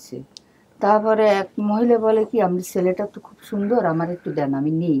কোলেই রয়েছে। তারপরে এক মহিলা বলে কি, আমার ছেলেটা তো খুব সুন্দর, আমার একটু দেন,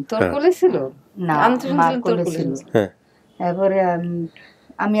 আমি নেই। তোর কোলে ছিল না, আমার কোলে ছিল। তারপরে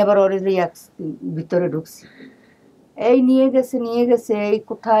আমি আবার ওর ভিতরে ঢুকছি, এই নিয়ে গেছে, এই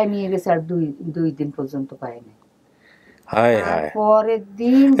কোথায় নিয়ে গেছে, আর দুই দিন পর্যন্ত পাইনি। পরের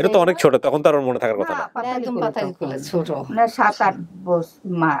দিন, এটা তো অনেক ছোট, তখন তার মনে থাকার কথা না, একদম পাতালি কোলে, ছোট না, 7-8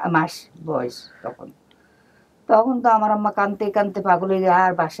 মাস বয়স তখন। তখন তো আমার আম্মা কাঁদতে কাঁদতে পাগল হয়ে যায়,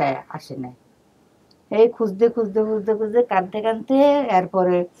 আর বাসায় আসে নাই। এই খুঁজতে কাঁদতে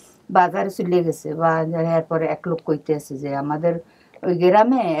এরপরে বাজারে চলে গেছে। বাজারে এরপরে এক লোক কইতে আছে যে আমাদের ওই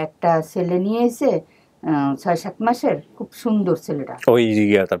গ্রামে একটা ছেলে নিয়ে এসে 6-7 মাসের, খুব সুন্দর ছেলেটা। ওই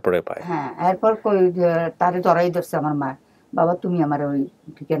তারপরে পায়। হ্যাঁ, এরপর তারে জড়াই ধরছে আমার মা, বাবা তুমি আমার ওই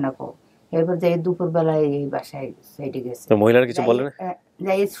ঠিকানা কও। এরপর যাই দুপুর বেলায় এই বাসায় সাইডে গেছে, মহিলার কিছু বলে না,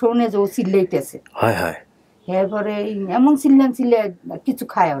 যাই শোনে যে ও চিল্লাইতেছে। হায়। এরপরে এমন চিল্লে কিছু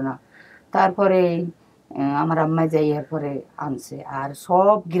খায়ও না। তারপরে আমার আম্মা যাই এরপরে আনছে, আর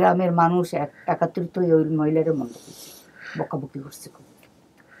সব গ্রামের মানুষ একত্রিত ওই মহিলার মনে করছে, বকাবকি করছে খুব।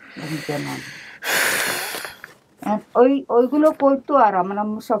 ওইগুলো করতো, আর আমার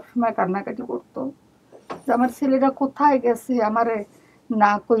আম্মা সবসময় কান্নাকাটি করতো যে আমার ছেলেটা কোথায় গেছে, আমারে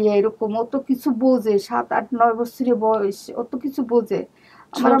না কইয়া এরকম। ও তো কিছু বোঝে, 7-8-9 বছরের বয়স, ও তো কিছু বোঝে।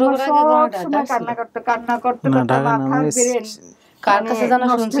 আমার আম্মা সবসময় কান্না করতে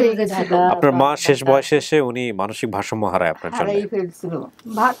আপনার মা শেষ বয়সে এসে উনি মানসিক ভারসাম্য হারায় আপনার জন্য, হারাই ফেলছিল।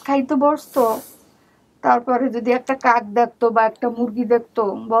 ভাত খাইতে বসতো, তারপরে যদি একটা কাক দেখতো বা একটা মুরগি দেখতো,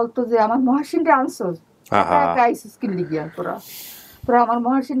 বলতো যে আমার মহাসিনটা আনছোস, তোরা আমার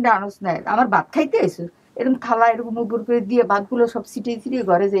মহাসিনটা আনস নাই, আমার ভাত খাইতে আইসো। এরকম থালা এরকম উপর করে দিয়ে ভাতগুলো সব ছিটিয়ে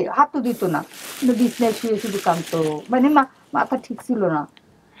ঘরে যে হাতও দিত না, কিন্তু বিছনায় শুয়ে শুধু কাঁদতো। মানে মাথা ঠিক ছিল না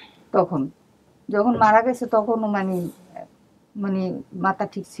তখন। যখন মারা গেছে তখনও মানে মাথা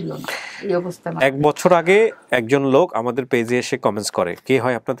ঠিক ছিল না, এই অবস্থা। 1 বছর আগে একজন লোক আমাদের পেজে এসে কমেন্টস করে, কে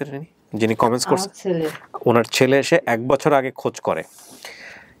হয় আপনাদের যিনি কমেন্টস করছে? ওনার ছেলে এসে 1 বছর আগে খোঁজ করে।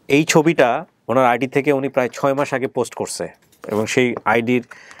 এই ছবিটা ওনার আইডি থেকে উনি প্রায় 6 মাস আগে পোস্ট করছে, এবং সেই আইডির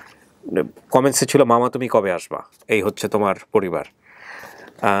কমেন্টসে ছিল, মামা তুমি কবে আসবা, এই হচ্ছে তোমার পরিবার।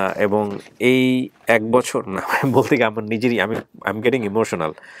 এবং এই 1 বছর না বলতে গিয়ে আমার নিজেরই আই এম গেটিং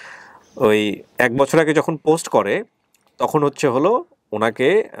ইমোশনাল। ওই 1 বছর আগে যখন পোস্ট করে, তখন হলো ওনাকে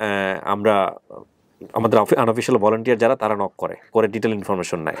আমাদের আনঅফিশিয়াল ভলান্টিয়ার যারা, তারা নক করে ডিটেল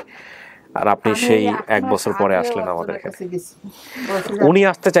ইনফরমেশন নেয়। আর আপনি সেই 1 বছর পরে আসলেন আমাদের এখানে। উনি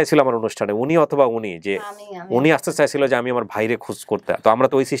আসতে চাইছিল আমার অনুষ্ঠানে, উনি আসতে চাইছিল যে আমি আমার ভাইরে খোঁজ করতে, তো আমরা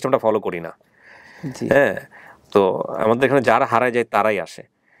তো ওই সিস্টেমটা ফলো করি না। হ্যাঁ, তো আমাদের এখানে যারা হারায় যায় তারাই আসে।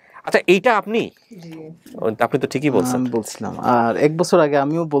 আচ্ছা, এইটা আপনি তো ঠিকই বলছিলাম। আর 1 বছর আগে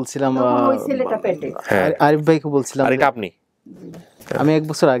আমিও বলছিলাম, আরিফ ভাইকে বলছিলাম। আর এটা আপনি? আমি 1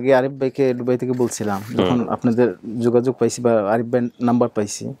 বছর আগে আরিফ ভাইকে দুবাই থেকে বলছিলাম, যখন আপনাদের যোগাযোগ পাইছি বা আরিফ ভাই নাম্বার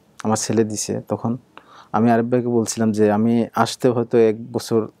পাইছি, আমার ছেলে দিছে, তখন আমি আরিফ ভাইকে বলছিলাম যে আমি আসতে হয়তো 1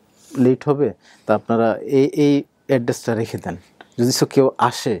 বছর লেট হবে, তা আপনারা এই অ্যাড্রেসটা রেখে দেন, যদি কেউ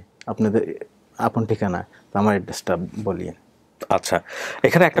আসে আপনাদের আপন ঠিকানা, তো আমার অ্যাড্রেসটা বলিয়েন। আচ্ছা,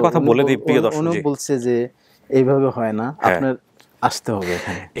 এখানে একটা কথা বলে দিই প্রিয় দর্শক, উনি বলছে যে এইভাবে হয় না, আপনার আসতে হবে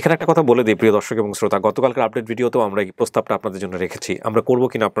এখানে। এখানে একটা কথা বলে দিই প্রিয় দর্শক এবং শ্রোতা, গতকালকার আপডেট ভিডিওতেও আমরা এই প্রস্তাবটা আপনাদের জন্য রেখেছি। আমরা করবো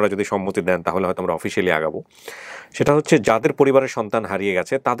কিনা আপনারা যদি সম্মতি দেন তাহলে হয়তো আমরা অফিসিয়ালি আগাবো। সেটা হচ্ছে যাদের পরিবারের সন্তান হারিয়ে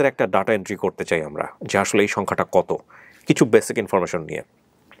গেছে তাদের একটা ডাটা এন্ট্রি করতে চাই আমরা, যে আসলে এই সংখ্যাটা কত, কিছু বেসিক ইনফরমেশন নিয়ে।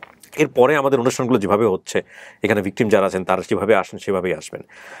 এরপরে আমাদের অনুষ্ঠানগুলো যেভাবে হচ্ছে, এখানে ভিকটিম যারা আছেন তারা যেভাবে আসেন সেভাবেই আসবেন।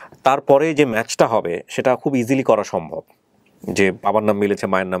 তারপরে যে ম্যাচটা হবে সেটা খুব ইজিলি করা সম্ভব, যে বাবার নাম মিলেছে,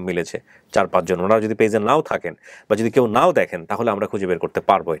 মায়ের নাম মিলেছে, 4-5 জন, ওনারা যদি পেজে নাও থাকেন বা যদি কেউ নাও দেখেন তাহলে আমরা খুঁজে বের করতে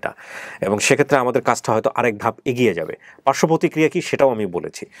পারবো এটা, এবং সেক্ষেত্রে আমাদের কাজটা হয়তো আরেক ধাপ এগিয়ে যাবে। পার্শ্ব প্রতিক্রিয়া কি সেটাও আমি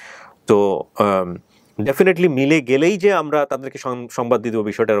বলেছি। তো ডেফিনেটলি মিলে গেলেই যে আমরা তাদেরকে সংবাদ দিয়ে দেবো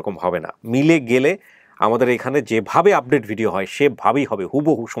বিষয়টা এরকম হবে না। মিলে গেলে আমাদের এখানে যেভাবে আপডেট ভিডিও হয় সেভাবেই হবে,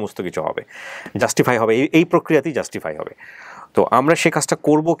 হুবহু সমস্ত কিছু হবে, জাস্টিফাই হবে, এই প্রক্রিয়াতেই জাস্টিফাই হবে। তো আমরা সে কাজটা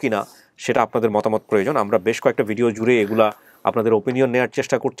করবো কিনা সেটা আপনাদের মতামত প্রয়োজন। আমরা বেশ কয়েকটা ভিডিও জুড়ে এগুলা আপনাদের ওপিনিয়ন নেওয়ার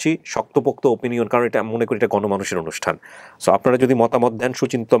চেষ্টা করছি, শক্তপোক্ত ওপিনিয়ন, কারণ এটা মনে করি এটা গণমানুষের অনুষ্ঠান। সো আপনারা যদি মতামত দেন,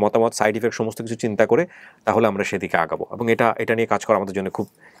 সুচিন্তিত মতামত, সাইড ইফেক্ট সমস্ত কিছু চিন্তা করে, তাহলে আমরা সেদিকে আগাবো। এবং এটা নিয়ে কাজ করা আমাদের জন্য খুব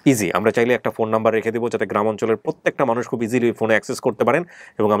ইজি। আমরা চাইলে একটা ফোন নাম্বার রেখে দেবো যাতে গ্রাম অঞ্চলের প্রত্যেকটা মানুষ খুব ইজিলি ফোনে অ্যাক্সেস করতে পারেন,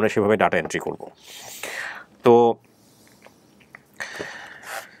 এবং আমরা সেভাবে ডাটা এন্ট্রি করব। তো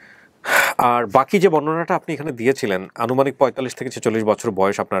আর বাকি যে বর্ণনাটা আপনি এখানে দিয়েছিলেন, আনুমানিক 45 থেকে 46 বছর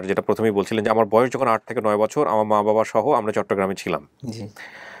বয়স আপনার, যেটা প্রথমেই বলছিলেন যে আমার বয়স যখন 8 থেকে 9 বছর, আমার মা বাবা সহ আমরা চট্টগ্রামে ছিলাম।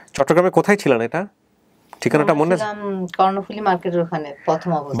 চট্টগ্রামে কোথায় ছিলেন এটা ঠিকানাটা মনে আছে? কর্ণফুলী মার্কেটের ওখানে প্রথম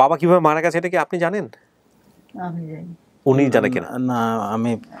অবস্থা। বাবা কিভাবে মারা গেছে এটা কি আপনি জানেন? আমি জানি। উনি জানে কিনা? না,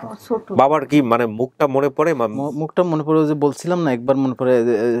 আমি বাবার কি মানে মুখটা মনে পড়ে? মুখটা মনে পড়ে, যে বলছিলাম না একবার মনে পড়ে,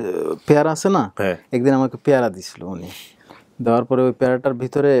 পেয়ারা আছে না, একদিন আমাকে পেয়ারা দিছিল উনি, দেওয়ার পরে ওই পেয়ারাটার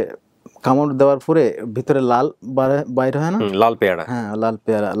ভিতরে কামড় দেওয়ার পরে ভিতরে লাল বাইর হয় না, লাল পেয়ারা, হ্যাঁ লাল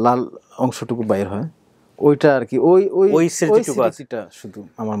পেয়ারা, লাল অংশটুকু বাইর হয়, ওইটা আর কি, ওই স্মৃতিটা শুধু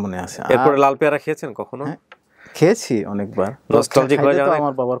আমার মনে আছে। এরপরে লাল পেয়ারা খেয়েছেন কখনো? খেয়েছি অনেকবার, নস্টালজিক হয়ে যায়,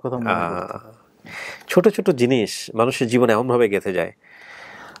 আমার বাবার কথা মনে পড়ে। ছোট ছোট জিনিস মানুষের জীবনে এমন ভাবে গেঁথে যায়।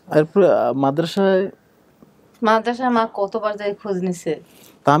 এরপরে মাদ্রাসায় মা কতবার যাই খোঁজ নিছে,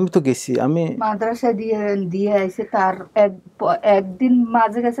 তা আমি তো গেছি, আমি মাদ্রাসায় দিয়ে আইছে, তার একদিন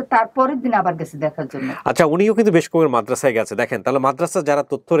মাঝে গেছে, তারপরের দিন আবার গেছে দেখার জন্য। আচ্ছা, উনিও কিন্তু বেশ কয়েকবার মাদ্রাসায় গেছে। দেখেন, তাহলে মাদ্রাসা যারা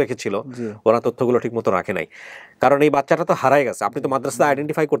তথ্য রেখেছিল ওরা তথ্যগুলো ঠিক মতো রাখে নাই, কারণ এই বাচ্চাটা তো হারাই গেছে, আপনি তো মাদ্রাসাতে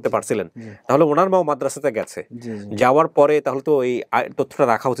আইডেন্টিফাই করতে পারছিলেন, তাহলে ওনার মাও মাদ্রাসাতে গেছে, যাওয়ার পরে তাহলে তো এই তথ্যটা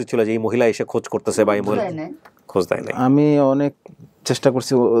রাখা উচিত ছিল যে এই মহিলা এসে খোঁজ করতেছে বা এই মহিলা খোঁজ দেয় নাই। আমি অনেক চেষ্টা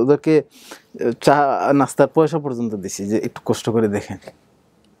করছি, ওদেরকে চা নাস্তার পয়সা পর্যন্ত দিছি যে একটু কষ্ট করে দেখেন।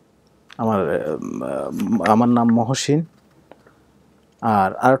 আমার নাম মহসিন, আর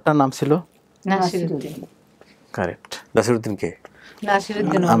আরেকটা নাম ছিল নাসিরউদ্দিন। কারেক্ট। নাসিরউদ্দিন কে?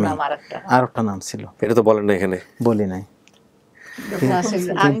 নাসিরউদ্দিন ওর নাম আরেকটা। আরেকটা নাম ছিল, এটা তো বলেন না এখানে। বলি নাই,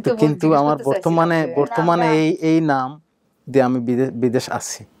 কিন্তু আমার বর্তমানে এই নাম দিয়ে আমি বিদেশ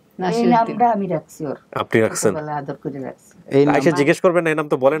আছি। এই নামটা আমি রাখছি, ওর আপনি রাখছেন? আদর করে রাখছি। এই নাম আইসা জিজ্ঞেস করবেন না, এই নাম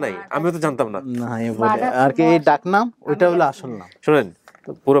তো বলে নাই, আমিও তো জানতাম না। না, এই বলে আর কি, এই ডাক নাম ওইটা হলো আসল নাম। শুনেন,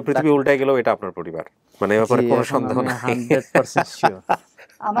 পুরো পৃথিবী উল্টাই গেল, এটা আপনার পরিবার, মানে এই ব্যাপারে কোনো সন্দেহ নাই, 100% শিওর।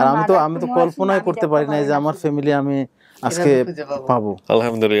 আর আমি তো কল্পনাই করতে পারি না যে আমার ফ্যামিলি আমি আজকে পাবো।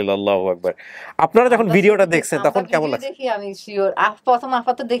 আলহামদুলিল্লাহ, আল্লাহু আকবার। আপনারা যখন ভিডিওটা দেখছেন তখন কেমন লাগছে? দেখি আমি শিওর, প্রথম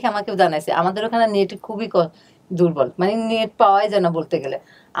আপাতত দেখে আমাকেও জানাইছে, আমাদের ওখানে নেট খুবই দুর্বল, মানে নেট পাওয়াই যায় না বলতে গেলে।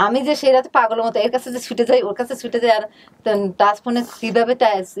 আমি যে সেই রাতে পাগলের মতো এর কাছে যে ছুটে যাই, ওর কাছে ছুটে যাই, আর টাচ ফোনে কিভাবে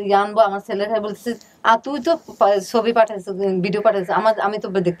আনবো, আমার ছেলেরা বলতেছে তুই তো ছবি পাঠাইছিস, ভিডিও পাঠাইছিস, আমি তো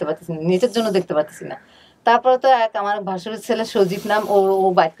দেখতে পাচ্ছি না, নেটের জন্য দেখতে পাচ্ছি না। তারপরে তো আমার ভাসুরের ছেলে সজীব নাম, ও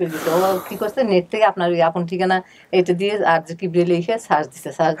বাইট করে দিচ্ছে, ও কি করছে, নেট থেকে আপনার আপন ঠিকানা এটা দিয়ে আর যে কিবরিয়া লিখে সার্চ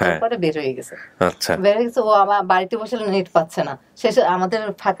দিচ্ছে, সার্চ দেওয়ার পরে বের হয়ে গেছে। বের হয়ে গেছে, ও আমার বাড়িতে বসে নেট পাচ্ছে না, শেষে আমাদের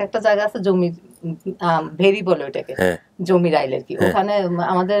ফাঁকা একটা জায়গা আছে, জমি ভেরি বলে ওইটাকে, জমির আইল আর কি, ওখানে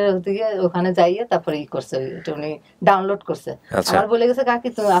আমাদের ওদিকে ওখানে যাইয়ে তারপরে ই করছে, উনি ডাউনলোড করছে। আমার বলে গেছে কাকি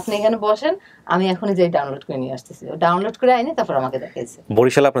আপনি এখানে বসেন, আমি এখনই যাই ডাউনলোড করে নিয়ে আসতেছি। ডাউনলোড করে আইনি তারপর আমাকে দেখাইছে।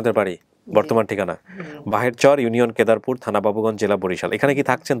 বরিশাল আপনাদের বাড়ি, বর্তমান ঠিকানা বাহেরচর, ইউনিয়ন কেদারপুর, থানা বাবুগঞ্জ, জেলা বরিশাল। এখানে কি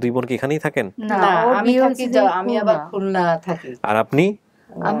থাকছেন? দুই বোন কি এখানেই থাকেন? না, আমি আবার খুলনা থাকি। আর আপনি?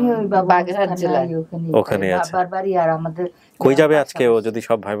 আমি ওই বাগেরহাট জেলায় ওখানে আছে। বাবার বাড়ি। আর আমাদের কই যাবে আজকে ও, যদি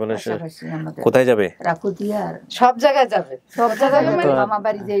সব ভাই বোনের কোথায় যাবে? রাকুদিয়ার সব জায়গায় যাবে, সব জায়গায় মামা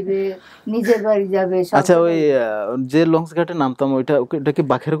বাড়ি যাবে, নিজের বাড়ি যাবে। আচ্ছা, ওই যে লঞ্চ ঘাটে নামতাম ওইটা কি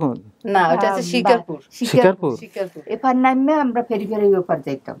বাখেরগঞ্জ? না, ওটা হচ্ছে শিকারপুর। শিকারপুর এপার নামে আমরা ফেরি ওপার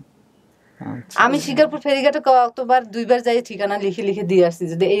যাইতাম। আমি শিকারপুর ফেরিঘাটে কতবার 2বার যাই ঠিকানা লিখে লিখে দিয়ে আসছি,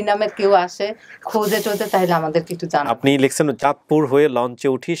 যদি এই নামের কেউ আসে খোঁজে টোজে তাহলে আমাদের একটু জানান। আপনি লিখছেন চাঁদপুর হয়ে লঞ্চে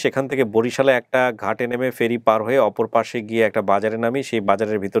উঠি, সেখান থেকে বরিশালে একটা ঘাটে নেমে ফেরি পার হয়ে অপর পাশে গিয়ে একটা বাজারে নামি, সেই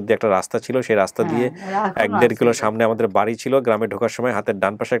বাজারের ভিতর দিয়ে একটা রাস্তা ছিল, সেই রাস্তা দিয়ে 1-1.5 কিলো সামনে আমাদের বাড়ি ছিল। গ্রামে ঢোকার সময় হাতের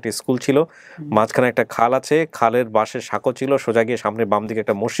ডান পাশে একটা স্কুল ছিল, মাঝখানে একটা খাল আছে, খালের বাসে সাঁকো ছিল, সোজা গিয়ে সামনে বাম দিকে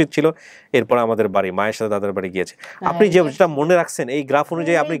একটা মসজিদ ছিল, এরপর আমাদের বাড়ি, মায়ের সাথে দাদার বাড়ি গিয়েছে। আপনি যেটা মনে রাখছেন এই গ্রাফ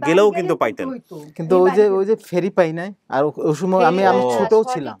অনুযায়ী আপনি গেলেও কিন্তু পাইতেন, কিন্তু ওই যে ফেরি পাই নাই। আর ওই সময় আমি ছোটও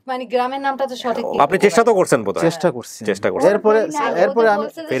ছিলাম, মানে গ্রামের নামটা তো সঠিক। আপনি চেষ্টা তো করছেন বোধহয়? চেষ্টা করছি। এরপরে আমি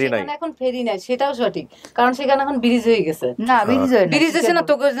ফেরি নাই, এখন ফেরি নাই, সেটাও সঠিক, কারণ সেখানে এখন ব্রিজ হয়ে গেছে। না ব্রিজ হয় না, ব্রিজ আছে না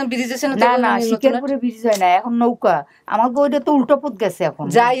তো, ব্রিজ আছে না, না শিকারপুরে ব্রিজ হয় না, এখন নৌকা। আমাকে ওইটা তো উল্টো পথ গেছে এখন।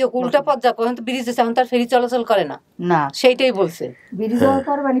 যাই হোক উল্টা পথ যাক, এখন তো ব্রিজ আছে, এখন তার ফেরি চলাচল করে না। না সেইটাই বলছে, ব্রিজ হওয়ার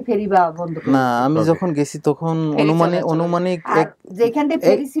পর মানে ফেরি বা বন্ধ করে। না আমি যখন গেছি তখন অনুমানিক যেখান থেকে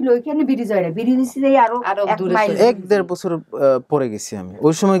ফেরি ছিল ওইখানে ব্রিজ হয় না, ব্রিজ ছিল আরো 1-1.5 বছর পরে গেছি আমি,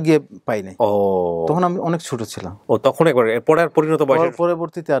 ওই সময় গিয়ে পাই নাই। তখন আমি অনেক ছোট ছিলাম। তখন একবার পরে আর পরিণত বয়সে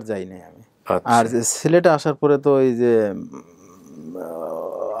পরবর্তীতে আর যাই নাই আমি। আর সিলেটে আসার পরে তো ওই যে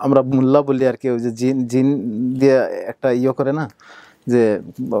আমরা মোল্লা বলি আর কি, ওই যে জিন দিয়ে একটা করে না, যে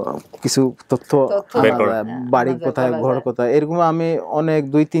কিছু তথ্য বাড়ি কোথায়, ঘর কোথায়, এরকম আমি অনেক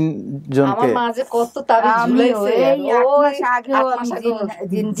 2-3 জনকে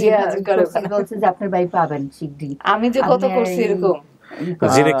আপনার ভাই পাবেন শিগগিরই। আমি যে কত করছি এরকম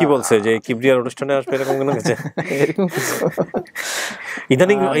জিনে কি বলছে যে কিবরিয়ার অনুষ্ঠানে আসবে এরকম কোনো কিছু?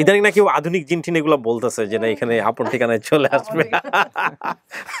 ইদানিং নাকি আধুনিক জিন টিন এগুলা বলতেছে যে না এখানে আপন ঠিকানায় চলে আসবে।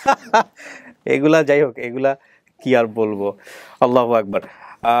 এগুলা যাই হোক, এগুলা কি আর বলবো, আল্লাহু আকবার।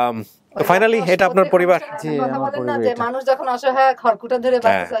 তো ফাইনালি এটা আপনার পরিবার। মানুষ যখন অসহায় খড়কুটা ধরে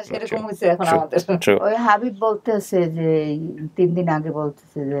বাঁচতে চায় সেরকম হইছে এখন আমাদের। ওই হাবিব বলতেছে যে 3 দিন আগে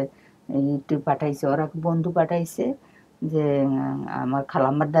বলতেছে যে একটু পাঠাইছে, ওরা বন্ধু পাঠাইছে যে আমার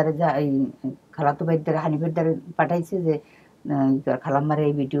খালাম্মার দ্বারা খালাতো ভাইয়ের দ্বারা হানিফের দ্বারা পাঠাইছে যে খালাম্মার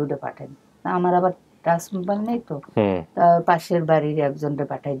এই ভিডিওটা পাঠান। আমার আবার টাচ মোবাইল নেই তো, পাশের বাড়ির একজনকে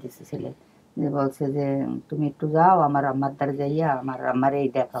পাঠাই দিছে ছেলে, যে বলছে যে তুমি একটু যাও আমার আম্মার দ্বারা যাইয়া আমার আম্মার এই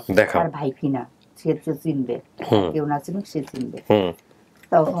দেখাও, আর ভাই কিনা সে চিনবে, কেউ না চিনুক সে চিনবে।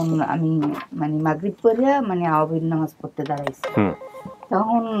 তখন আমি মানে মাগরিব করিয়া মানে আওয়াবির নামাজ পড়তে দাঁড়াইছি,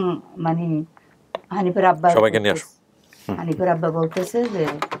 তখন মানে হানিফের আব্বা বলতেছে যে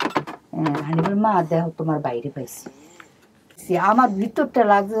হানিফের মা দেহ তোমার বাইরে পাইছি। আমার ভিতরটা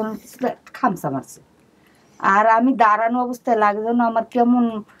লাগছে খামসা মারছে, আর আমি দাঁড়ানো অবস্থায় লাগছে আমার কেমন,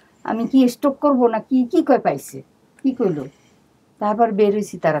 আমি কি স্টক করবো না কি কি কয় পাইছে কি কইলো। তারপর বের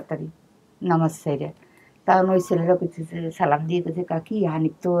হয়েছি তাড়াতাড়ি নামাজ সাইডে, তখন ওই ছেলেরা কেছে সালাম দিয়ে কেছে কাকি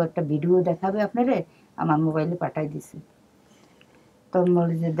হানিফ তো একটা ভিডিও দেখাবে আপনারে, আমার মোবাইলে পাঠাই দিছে। তখন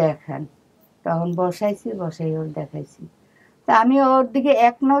বলে যে দেখান, তখন বসাই ওর দেখাইছি। তা আমি ওর দিকে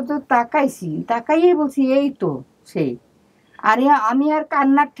এক নজর তাকাইয়ে বলছি এই তো সেই। আর আমি আর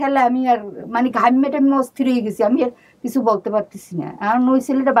কান্নার ঠেলে আমি আর মানে ঘামিয়ে টামি অস্থির হয়ে গেছি, আমি আর কিছু বলতে পারতেছি না। আর ওই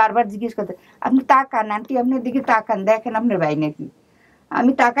ছেলেটা বারবার জিজ্ঞেস করতে আপনি তাকান আন্টি, আপনার দিকে তাকান, দেখেন আপনার ভাই নাকি।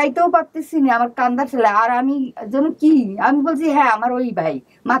 আমি তাকাইতেও পারতেছি না, আমার কান্দার ঠেলে। আর আমি যেন কি আমি বলছি হ্যাঁ আমার ওই ভাই,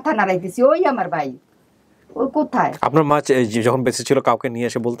 মাথা নাড়াইতেছি ওই আমার ভাই। ও কোথায়? আপনার মা যখন বেঁচে ছিল কাউকে নিয়ে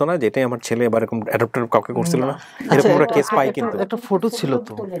এসে বলতো না যে এটাই আমার ছেলে, এবার এরকম অ্যাডপ্টার কাউকে করছিল না? এরকম একটা কেস পাই, কিন্তু একটা ফটো ছিল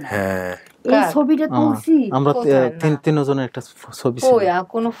তো। হ্যাঁ এই ছবিটা তুলছি আমরা 3 জনের একটা ছবি ছিল। ওই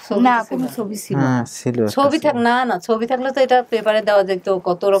কোনো ছবি না, কোনো ছবি ছিল না। হ্যাঁ ছিল ছবি থাক না, ছবি থাকলে তো এটা পেপারে দেওয়া যেত।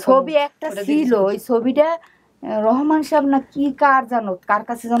 কত রকম ছবি একটা ছিল, ওই ছবিটা রহমান সাহেব না কি কার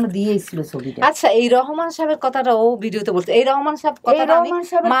কাছে যেন দিয়েছিল ছবিটা। আচ্ছা এই রহমান সাহেবের কথাটা ও ভিডিওতে বলছে, এই রহমান সাহেব কথাটা আমি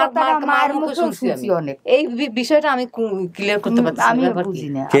মার মুখে শুনছি অনেক। এই বিষয়টা আমি ক্লিয়ার করতে পারছি না, আমি বুঝি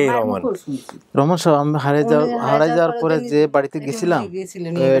না কে রহমান সাহেব। আমি হারাই যাওয়ার পরে যে বাড়িতে গেছিলাম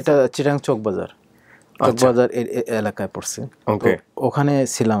এটা চিটাং চকবাজার এলাকায় পড়ছে, ওখানে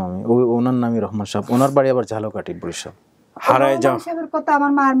ছিলাম আমি। ওনার নামই রহমান সাহেব, ওনার বাড়ি আবার ঝালকাঠি বরিশাল। হারাই যাওয়া সাহেবের কথা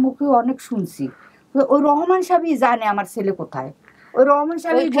আমার মার মুখে অনেক শুনছি। ওই রহমান সাহেবই জানে আমার ছেলে কোথায়। ওই রহমান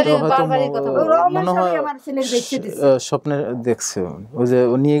সাহেবই আমার ছেলের দেখতে দিছে, স্বপ্নে দেখছে। ওই যে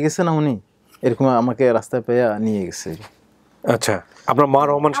ও নিয়ে গেছে না উনি, এরকম আমাকে রাস্তায় পেয়ে নিয়ে গেছে। আচ্ছা আপনার মা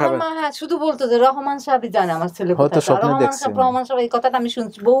রহমান সাহেব? আমার মা হ্যাঁ শুধু বলতো যে রহমান সাহেবই জানে আমার ছেলে কোথায়। হয়তো স্বপ্নে দেখছে রহমান সাহেব, এই কথাটা আমি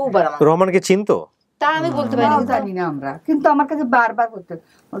শুনছি বহুবার। রহমানকে চিনতো? তা আমি বলতে পারি না, জানি না আমরা, কিন্তু আমার কাছে বারবার বলতে।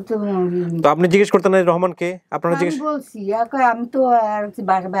 তো আপনি জিজ্ঞেস করতেন না রহমানকে? আপনারা জিজ্ঞেস? আমি বলছি আমি তো আর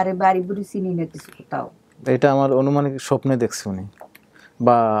বাড়ি বুড়ি চিনি না কিছু কোথাও। এটা আমার অনুমানিক স্বপ্নে দেখছি উনি,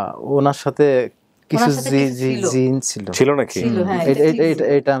 বা ওনার সাথে কিছু জিন ছিল নাকি,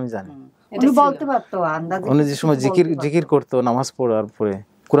 এটা আমি জানি। উনি বলতে পারতো আন্দাজে। উনি যে সময় জিকির করতো নামাজ পড়ার পরে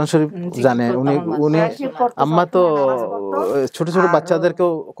কোরআন শরীফ জানে উনি উনি আম্মা তো ছোট ছোট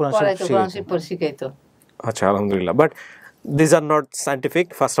বাচ্চাদেরকেও কোরআন শরীফ শিখাইতো। আচ্ছা আলহামদুলিল্লাহ। But this are not scientific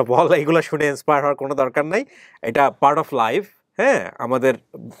first of all, এইগুলো শুনে ইন্সপায়ার হওয়ার কোনো দরকার নাই। এটা পার্ট অফ লাইফ। হ্যাঁ, আমাদের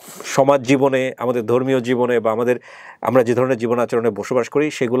সমাজ জীবনে, আমাদের ধর্মীয় জীবনে বা আমরা যে ধরনের জীবন আচরণে বসবাস করি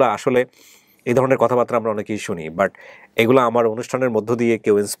সেগুলো আসলে এই ধরনের কথাবার্তা আমরা অনেকেই শুনি, বাট এগুলো আমার অনুষ্ঠানের মধ্য দিয়ে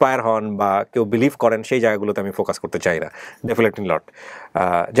কেউ ইন্সপায়ার হন বা কেউ বিলিভ করেন সেই জায়গাগুলোতে আমি ফোকাস করতে চাই না, ডেফিনেটলি নট।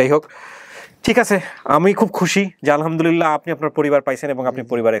 যাই হোক, ঠিক আছে, আমি খুব খুশি যে আলহামদুলিল্লাহ আপনি আপনার পরিবার পাইছেন এবং আপনি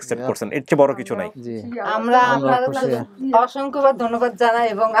পরিবার অ্যাকসেপ্ট করছেন, এর চেয়ে বড় কিছু নাই। আমরা অসংখ্যবার ধন্যবাদ জানাই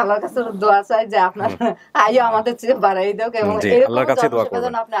এবং আল্লাহর কাছে দোয়া চাই যে আপনার আয়ু আমাদের চেয়ে বাড়াই দেন এবং আল্লাহর কাছে দোয়া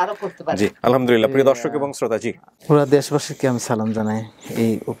করবেন আপনি আরো করতে পারেন। জি আলহামদুলিল্লাহ। প্রিয় দর্শক এবং শ্রোতা, জি পুরো দেশবাসীকে আমি সালাম জানাই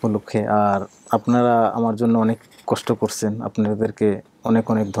এই উপলক্ষে। আর আপনারা আমার জন্য অনেক কষ্ট করছেন, আপনাদেরকে অনেক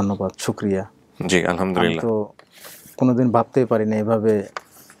অনেক ধন্যবাদ, শুকরিয়া। জি আলহামদুলিল্লাহ। তো কোনোদিন ভাবতেই পারি না এভাবে।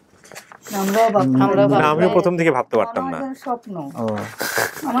 আমিও প্রথম থেকে ভাবতে পারতাম না। স্বপ্ন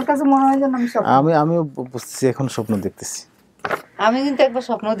আমার কাছে মনে হয় যেন আমিও বুঝছি, এখন স্বপ্ন দেখতেছি। আমি কিন্তু একবার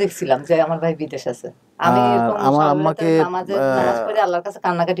স্বপ্ন দেখছিলাম যে আমার ভাই বিদেশ আছে। আমি আমার আম্মাকে নামাজ পড়ে আল্লাহর কাছে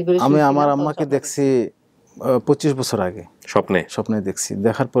কান্নাকাটি করে আমি আমার আম্মাকে দেখছি 25 বছর আগে স্বপ্নে দেখছি।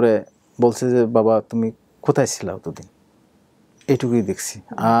 দেখার পরে বলছে যে বাবা তুমি কোথায় ছিলা অতদিন, এইটুকুই দেখছি,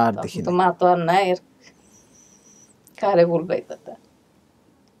 আর দেখি তো মা তো আর নাই, কারে বলবাই কথা।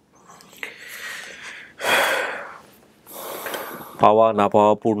 পাওয়া না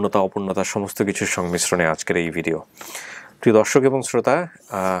পাওয়া, পূর্ণতা অপূর্ণতা, সমস্ত কিছুর সংমিশ্রণে আজকের এই ভিডিও। প্রিয় দর্শক এবং শ্রোতা,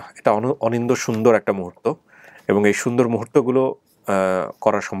 এটা অনিন্দ সুন্দর একটা মুহূর্ত এবং এই সুন্দর মুহূর্তগুলো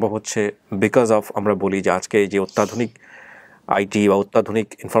করা সম্ভব হচ্ছে বিকজ অফ, আমরা বলি যে আজকে যে অত্যাধুনিক আইটি বা অত্যাধুনিক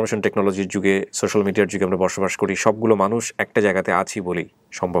ইনফরমেশন টেকনোলজির যুগে, সোশ্যাল মিডিয়ার যুগে আমরা বসবাস করি, সবগুলো মানুষ একটা জায়গাতে আছি বলেই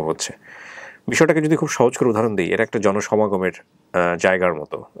সম্ভব হচ্ছে। বিষয়টাকে যদি খুব সহজ করে উদাহরণ দিই, এটা একটা জনসমাগমের জায়গার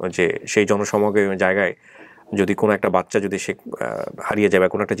মতো, যে সেই জনসমাগমের জায়গায় যদি কোনো একটা বাচ্চা যদি সে হারিয়ে যায় বা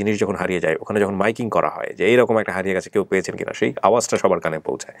কোনো একটা জিনিস যখন হারিয়ে যায়, ওখানে যখন মাইকিং করা হয় যে এইরকম একটা হারিয়ে গেছে, কেউ পেয়েছেন কিনা, সেই আওয়াজটা সবার কানে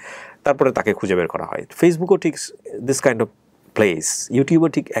পৌঁছায়, তারপরে তাকে খুঁজে বের করা হয়। ফেসবুকও ঠিক দিস কাইন্ড অফ প্লেস, ইউটিউবও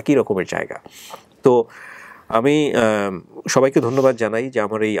ঠিক একই রকমের জায়গা। তো আমি সবাইকে ধন্যবাদ জানাই যে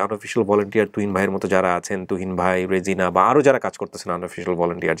আমার এই আনঅফিশিয়াল ভলেন্টিয়ার তুহিন ভাইয়ের মতো যারা আছেন, তুহিন ভাই, রেজিনা বা আরও যারা কাজ করতেছেন আনঅফিশিয়াল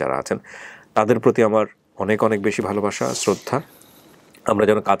ভলেন্টিয়ার যারা আছেন, তাদের প্রতি আমার অনেক অনেক বেশি ভালোবাসা, শ্রদ্ধা। আমরা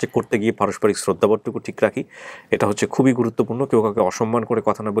যেন কাজে করতে গিয়ে পারস্পরিক শ্রদ্ধাবোধটুকু ঠিক রাখি, এটা হচ্ছে খুবই গুরুত্বপূর্ণ। কেউ কাউকে অসম্মান করে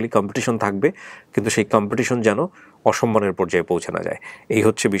কথা না বলি, কম্পিটিশন থাকবে কিন্তু সেই কম্পিটিশন যেন অসম্মানের পর্যায়ে পৌঁছে না যায়, এই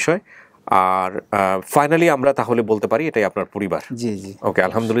হচ্ছে বিষয়। আর ফাইনালি আমরা তাহলে বলতে পারি এটাই আপনার পরিবার। জি জি, ওকে,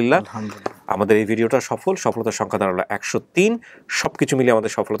 আলহামদুলিল্লাহ। আমাদের এই ভিডিওটা সফলতার সংখ্যা দাঁড়ালো 103। সব কিছু মিলিয়ে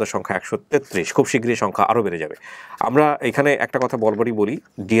আমাদের সফলতার সংখ্যা 133। খুব শীঘ্রই সংখ্যা আরও বেড়ে যাবে। আমরা এখানে একটা কথা বলবারই বলি,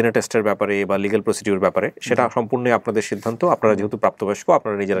 ডিএনএ টেস্টের ব্যাপারে বা লিগ্যাল প্রসিডিউর ব্যাপারে, সেটা সম্পূর্ণ আপনাদের সিদ্ধান্ত। আপনারা যেহেতু প্রাপ্তবয়স্ক,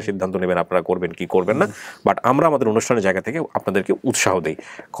 আপনারা নিজেরা সিদ্ধান্ত নেবেন আপনারা করবেন কি করবেন না, বাট আমরা আমাদের অনুষ্ঠানের জায়গা থেকে আপনাদেরকে উৎসাহ দিই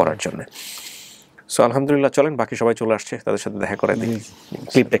করার জন্য। সো আলহামদুলিল্লাহ, চলেন বাকি সবাই চলে আসছে, তাদের সাথে দেখা করে দিই।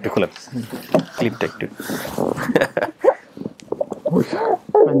 ক্লিপটা একটু খুলেন, ক্লিপটা একটু।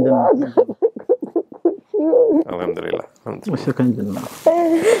 আলহামদুলিল্লাহ,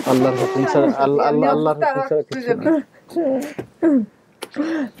 আল্লাহর হুকুম ছাড়া, আল্লাহর হুকুম ছাড়া কিছু না,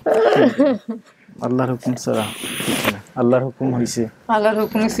 আল্লাহর হুকুম ছাড়া কিছু না। আল্লাহর হুকুম হইছে, আল্লাহর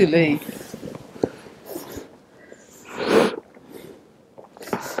হুকুমই ছিল এই।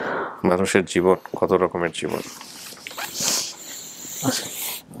 মানুষের জীবন কত রকমের জীবন।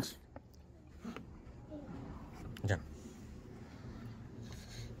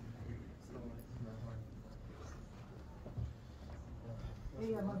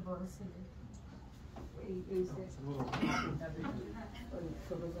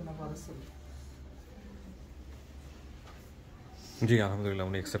 জি আলহামদুলিল্লাহ,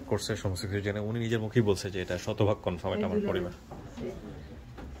 উনি অ্যাকসেপ্ট করছে সমস্ত কিছু জেনে। উনি নিজের মুখেই বলছে যে এটা শতভাগ কনফার্ম, এটা আমার পরিবার।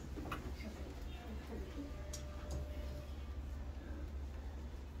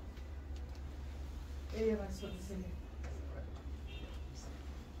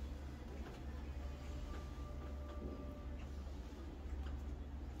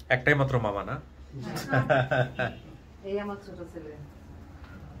 একটাই মাত্র মামা না? এই আমার ছোট ছেলে,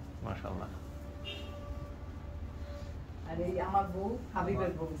 মাশাআল্লাহ। আর এই আমার বউ,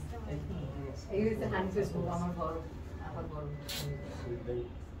 হাবিবের বউ। এই হচ্ছে হানিফের বউ, আমার বড়, আমার বড়।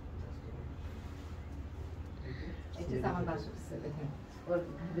 এটা আমার বাসুর ছেলে, ওর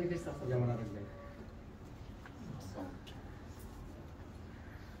বেবির সাথে।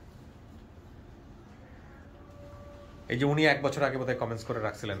 এই যে উনি 1 বছর আগে বোধহয় কমেন্টস করে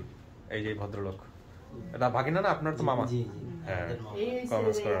রাখছিলেন, এই যে ভদ্রলোক, এটা ভাগিনা না আপনার তো মামা? হ্যাঁ,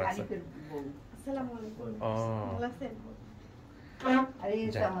 কমেন্টস করে রাখছে। আসসালামু আলাইকুম। ও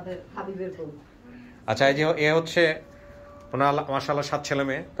আচ্ছা, এই যে এ হচ্ছে ওনার মাশাআল্লাহ 7 ছেলে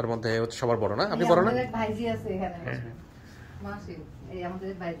মেয়ে, তার মধ্যে হচ্ছে সবার বড় না? আপনি বড় না? ভাইজি আছে এখানে, মাসি এই আমাদের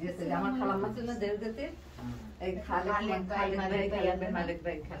ভাইজি আছে, আমার খালাম্মা ছিল দেড়দেতে, এই খালেক ভাই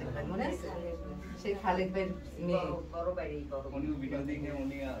মনে আছে? সেই খালেক ভাই মেয়ে, বড় ভাই উনি ভিডিও দেখে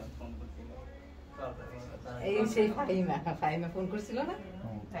উনি ফোন করছিল, এই সেই ফাইমা ফোন করছিল না?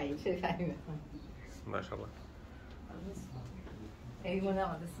 তাই সেই ফাইমা, মাশাআল্লাহ। এই মনে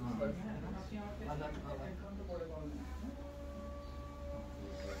আমাদের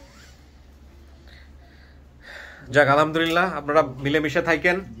যাক, আলহামদুলিল্লাহ, আপনারা মিলেমিশে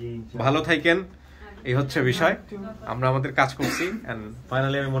থাকেন, ভালো থাকেন, এই হচ্ছে বিষয়। আমরা আমাদের কাজ করছি এন্ড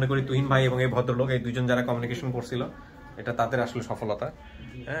ফাইনালি আমি মনে করি তুহিন ভাই এবং এই ভদ্রলোক, এই দুজন যারা কমিউনিকেশন করছিল, এটা তাদের আসলে সফলতা।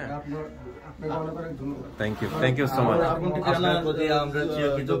 হ্যাঁ, থ্যাংক ইউ সো মাচ।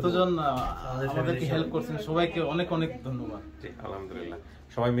 যতজন আমাদেরকে হেল্প করছেন সবাইকে অনেক অনেক ধন্যবাদ। জি, আলহামদুলিল্লাহ,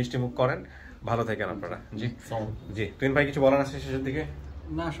 সবাই মিষ্টি মুখ করেন, ভালো থাকেন আপনারা। জি জি, তুহিন ভাই কিছু বলার আছে শেষের দিকে?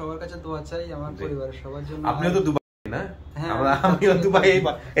 না, সবার কাছে দোয়া চাই আমার পরিবারের সবার জন্য। আপনিও তো দুবাই না? আমিও দুবাই,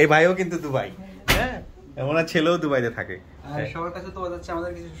 এই ভাইও কিন্তু দুবাই, হ্যাঁ, ওনার ছেলেও দুবাইতে থাকে। আর সবার কাছে দোয়া যাচ্ছে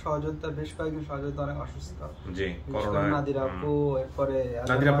আমাদের কিছু সহযোগিতা, বেশ কয়েকজন সহযোগিতা অনেক অসুস্থ। জি, করোনা। নাদিরা আপু, এরপরে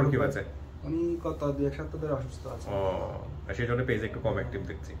নাদিরা আপু কি হয়েছে? উনি গত 2-1 সপ্তাহ ধরে অসুস্থ আছে। ও, সেই জন্য পেজ একটু কম অ্যাক্টিভ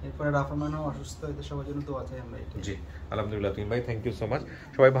দেখছি। এরপরে রাফামানও অসুস্থ, এদের সবার জন্য দোয়া চাই আমরা। জি, আলহামদুলিল্লাহ। তুহিন ভাই, থ্যাংক ইউ সো মাচ।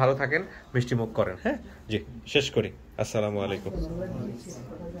 সবাই ভালো থাকেন, মিষ্টি মুখ করেন। হ্যাঁ জি, শেষ করি। আসসালামু আলাইকুম।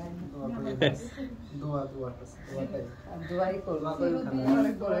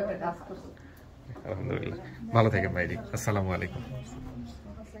 আলহামদুলিল্লাহ, ভালো থাকেন ভাইজি। আসসালামু আলাইকুম।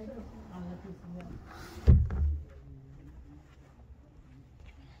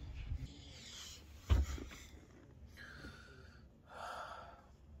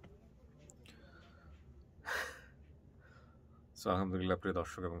 আলহামদুলিল্লাহ, প্রিয়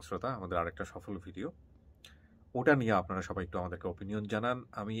দর্শক এবং শ্রোতা, আমাদের আরেকটা সফল ভিডিও, ওটা নিয়ে আপনারা সবাই একটু আমাদেরকে অপিনিয়ন জানান।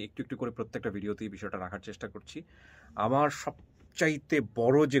 আমি একটু একটু করে প্রত্যেকটা ভিডিওতেই বিষয়টা রাখার চেষ্টা করছি। আমার সবচাইতে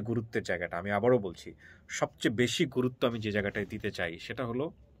বড় যে গুরুত্বের জায়গাটা, আমি আবারও বলছি, সবচেয়ে বেশি গুরুত্ব আমি যে জায়গাটায় দিতে চাই সেটা হলো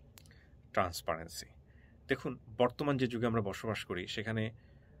ট্রান্সপারেন্সি। দেখুন, বর্তমান যে যুগে আমরা বসবাস করি সেখানে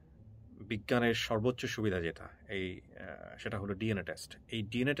বিজ্ঞানের সর্বোচ্চ সুবিধা যেটা, সেটা হলো ডিএনএ টেস্ট। এই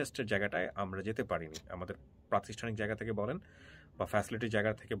ডিএনএ টেস্টের জায়গাটায় আমরা যেতে পারিনি, আমাদের প্রাতিষ্ঠানিক জায়গা থেকে বলেন বা ফ্যাসিলিটির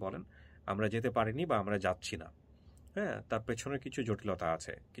জায়গা থেকে বলেন, আমরা যেতে পারিনি বা আমরা যাচ্ছি না। হ্যাঁ, তার পেছনে কিছু জটিলতা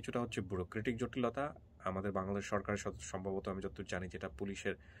আছে। কিছুটা হচ্ছে ব্যুরোক্রেটিক জটিলতা। আমাদের বাংলাদেশ সরকারের সম্ভবত আমি যতদূর জানি যেটা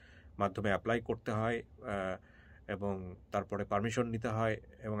পুলিশের মাধ্যমে অ্যাপ্লাই করতে হয় এবং তারপরে পারমিশন নিতে হয়,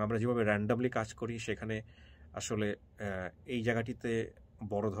 এবং আমরা যেভাবে র্যান্ডামলি কাজ করি সেখানে আসলে এই জায়গাটিতে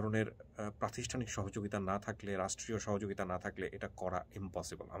বড় ধরনের প্রাতিষ্ঠানিক সহযোগিতা না থাকলে, রাষ্ট্রীয় সহযোগিতা না থাকলে এটা করা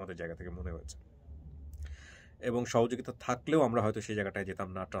ইম্পসিবল আমাদের জায়গা থেকে মনে হয়েছে। এবং সহযোগিতা থাকলেও আমরা হয়তো সেই জায়গাটায় যেতাম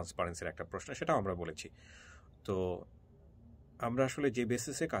না। ট্রান্সপারেন্সির একটা প্রশ্ন, সেটাও আমরা বলেছি। তো আমরা আসলে যে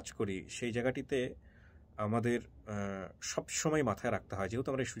বেসিসে কাজ করি সেই জায়গাটিতে আমাদের সবসময় মাথায় রাখতে হয়, যেহেতু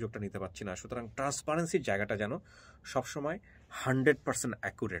আমরা এই সুযোগটা নিতে পারছি না, সুতরাং ট্রান্সপারেন্সির জায়গাটা যেন সবসময় 100%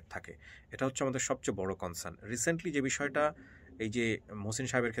 অ্যাকুরেট থাকে। এটা হচ্ছে আমাদের সবচেয়ে বড় কনসার্ন। রিসেন্টলি যে বিষয়টা এই যে মহসিন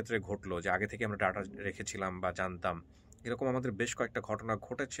সাহেবের ক্ষেত্রে ঘটলো, যে আগে থেকে আমরা ডাটা রেখেছিলাম বা জানতাম, এরকম আমাদের বেশ কয়েকটা ঘটনা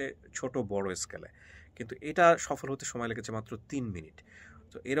ঘটেছে ছোট বড় স্কেলে, কিন্তু এটা সফল হতে সময় লেগেছে মাত্র 3 মিনিট।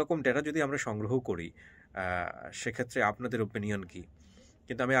 তো এরকম ডেটা যদি আমরা সংগ্রহ করি, সেক্ষেত্রে আপনাদের ওপিনিয়ন কি?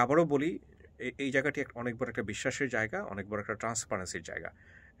 কিন্তু আমি আবারও বলি, এই জায়গাটি অনেক বড় একটা বিশ্বাসের জায়গা, অনেক বড় একটা ট্রান্সপারেন্সির জায়গা,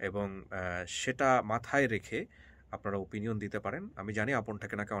 এবং সেটা মাথায় রেখে আপনারা ওপিনিয়ন দিতে পারেন। আমি জানি আপন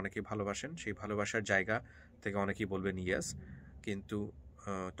ঠিকানাকে অনেকেই ভালোবাসেন, সেই ভালোবাসার জায়গা থেকে অনেকেই বলবেন ইয়েস, কিন্তু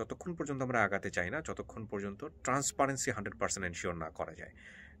ততক্ষণ পর্যন্ত আমরা আগাতে চাই না যতক্ষণ পর্যন্ত ট্রান্সপারেন্সি 100% এনশিওর না করা যায়,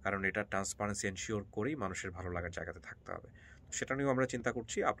 কারণ এটা ট্রান্সপারেন্সি এনশিওর করেই মানুষের ভালো লাগার জায়গাতে থাকতে হবে। সেটা নিয়েও আমরা চিন্তা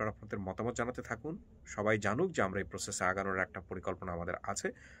করছি। আপনারা আপনাদের মতামত জানাতে থাকুন, সবাই জানুক যে আমরা এই প্রসেসে আগানোর একটা পরিকল্পনা আমাদের আছে।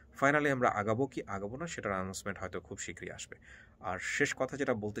 ফাইনালি আমরা আগাবো কি আগাবো না সেটার অ্যানাউন্সমেন্ট হয়তো খুব শীঘ্রই আসবে। আর শেষ কথা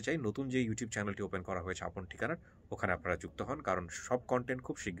যেটা বলতে চাই, নতুন যে ইউটিউব চ্যানেলটি ওপেন করা হয়েছে আপন ঠিকানার, ওখানে আপনারা যুক্ত হন, কারণ সব কন্টেন্ট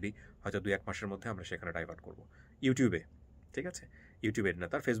খুব শীঘ্রই, হয়তো 2-1 মাসের মধ্যে আমরা সেখানে ডাইভার্ট করব ইউটিউবে। ঠিক আছে, ইউটিউবে না,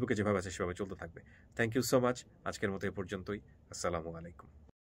 তার ফেসবুকে যেভাবে আছে সেভাবে চলতে থাকবে। Thank you so much. আজকের মতো এ পর্যন্তই। আসসালামু আলাইকুম।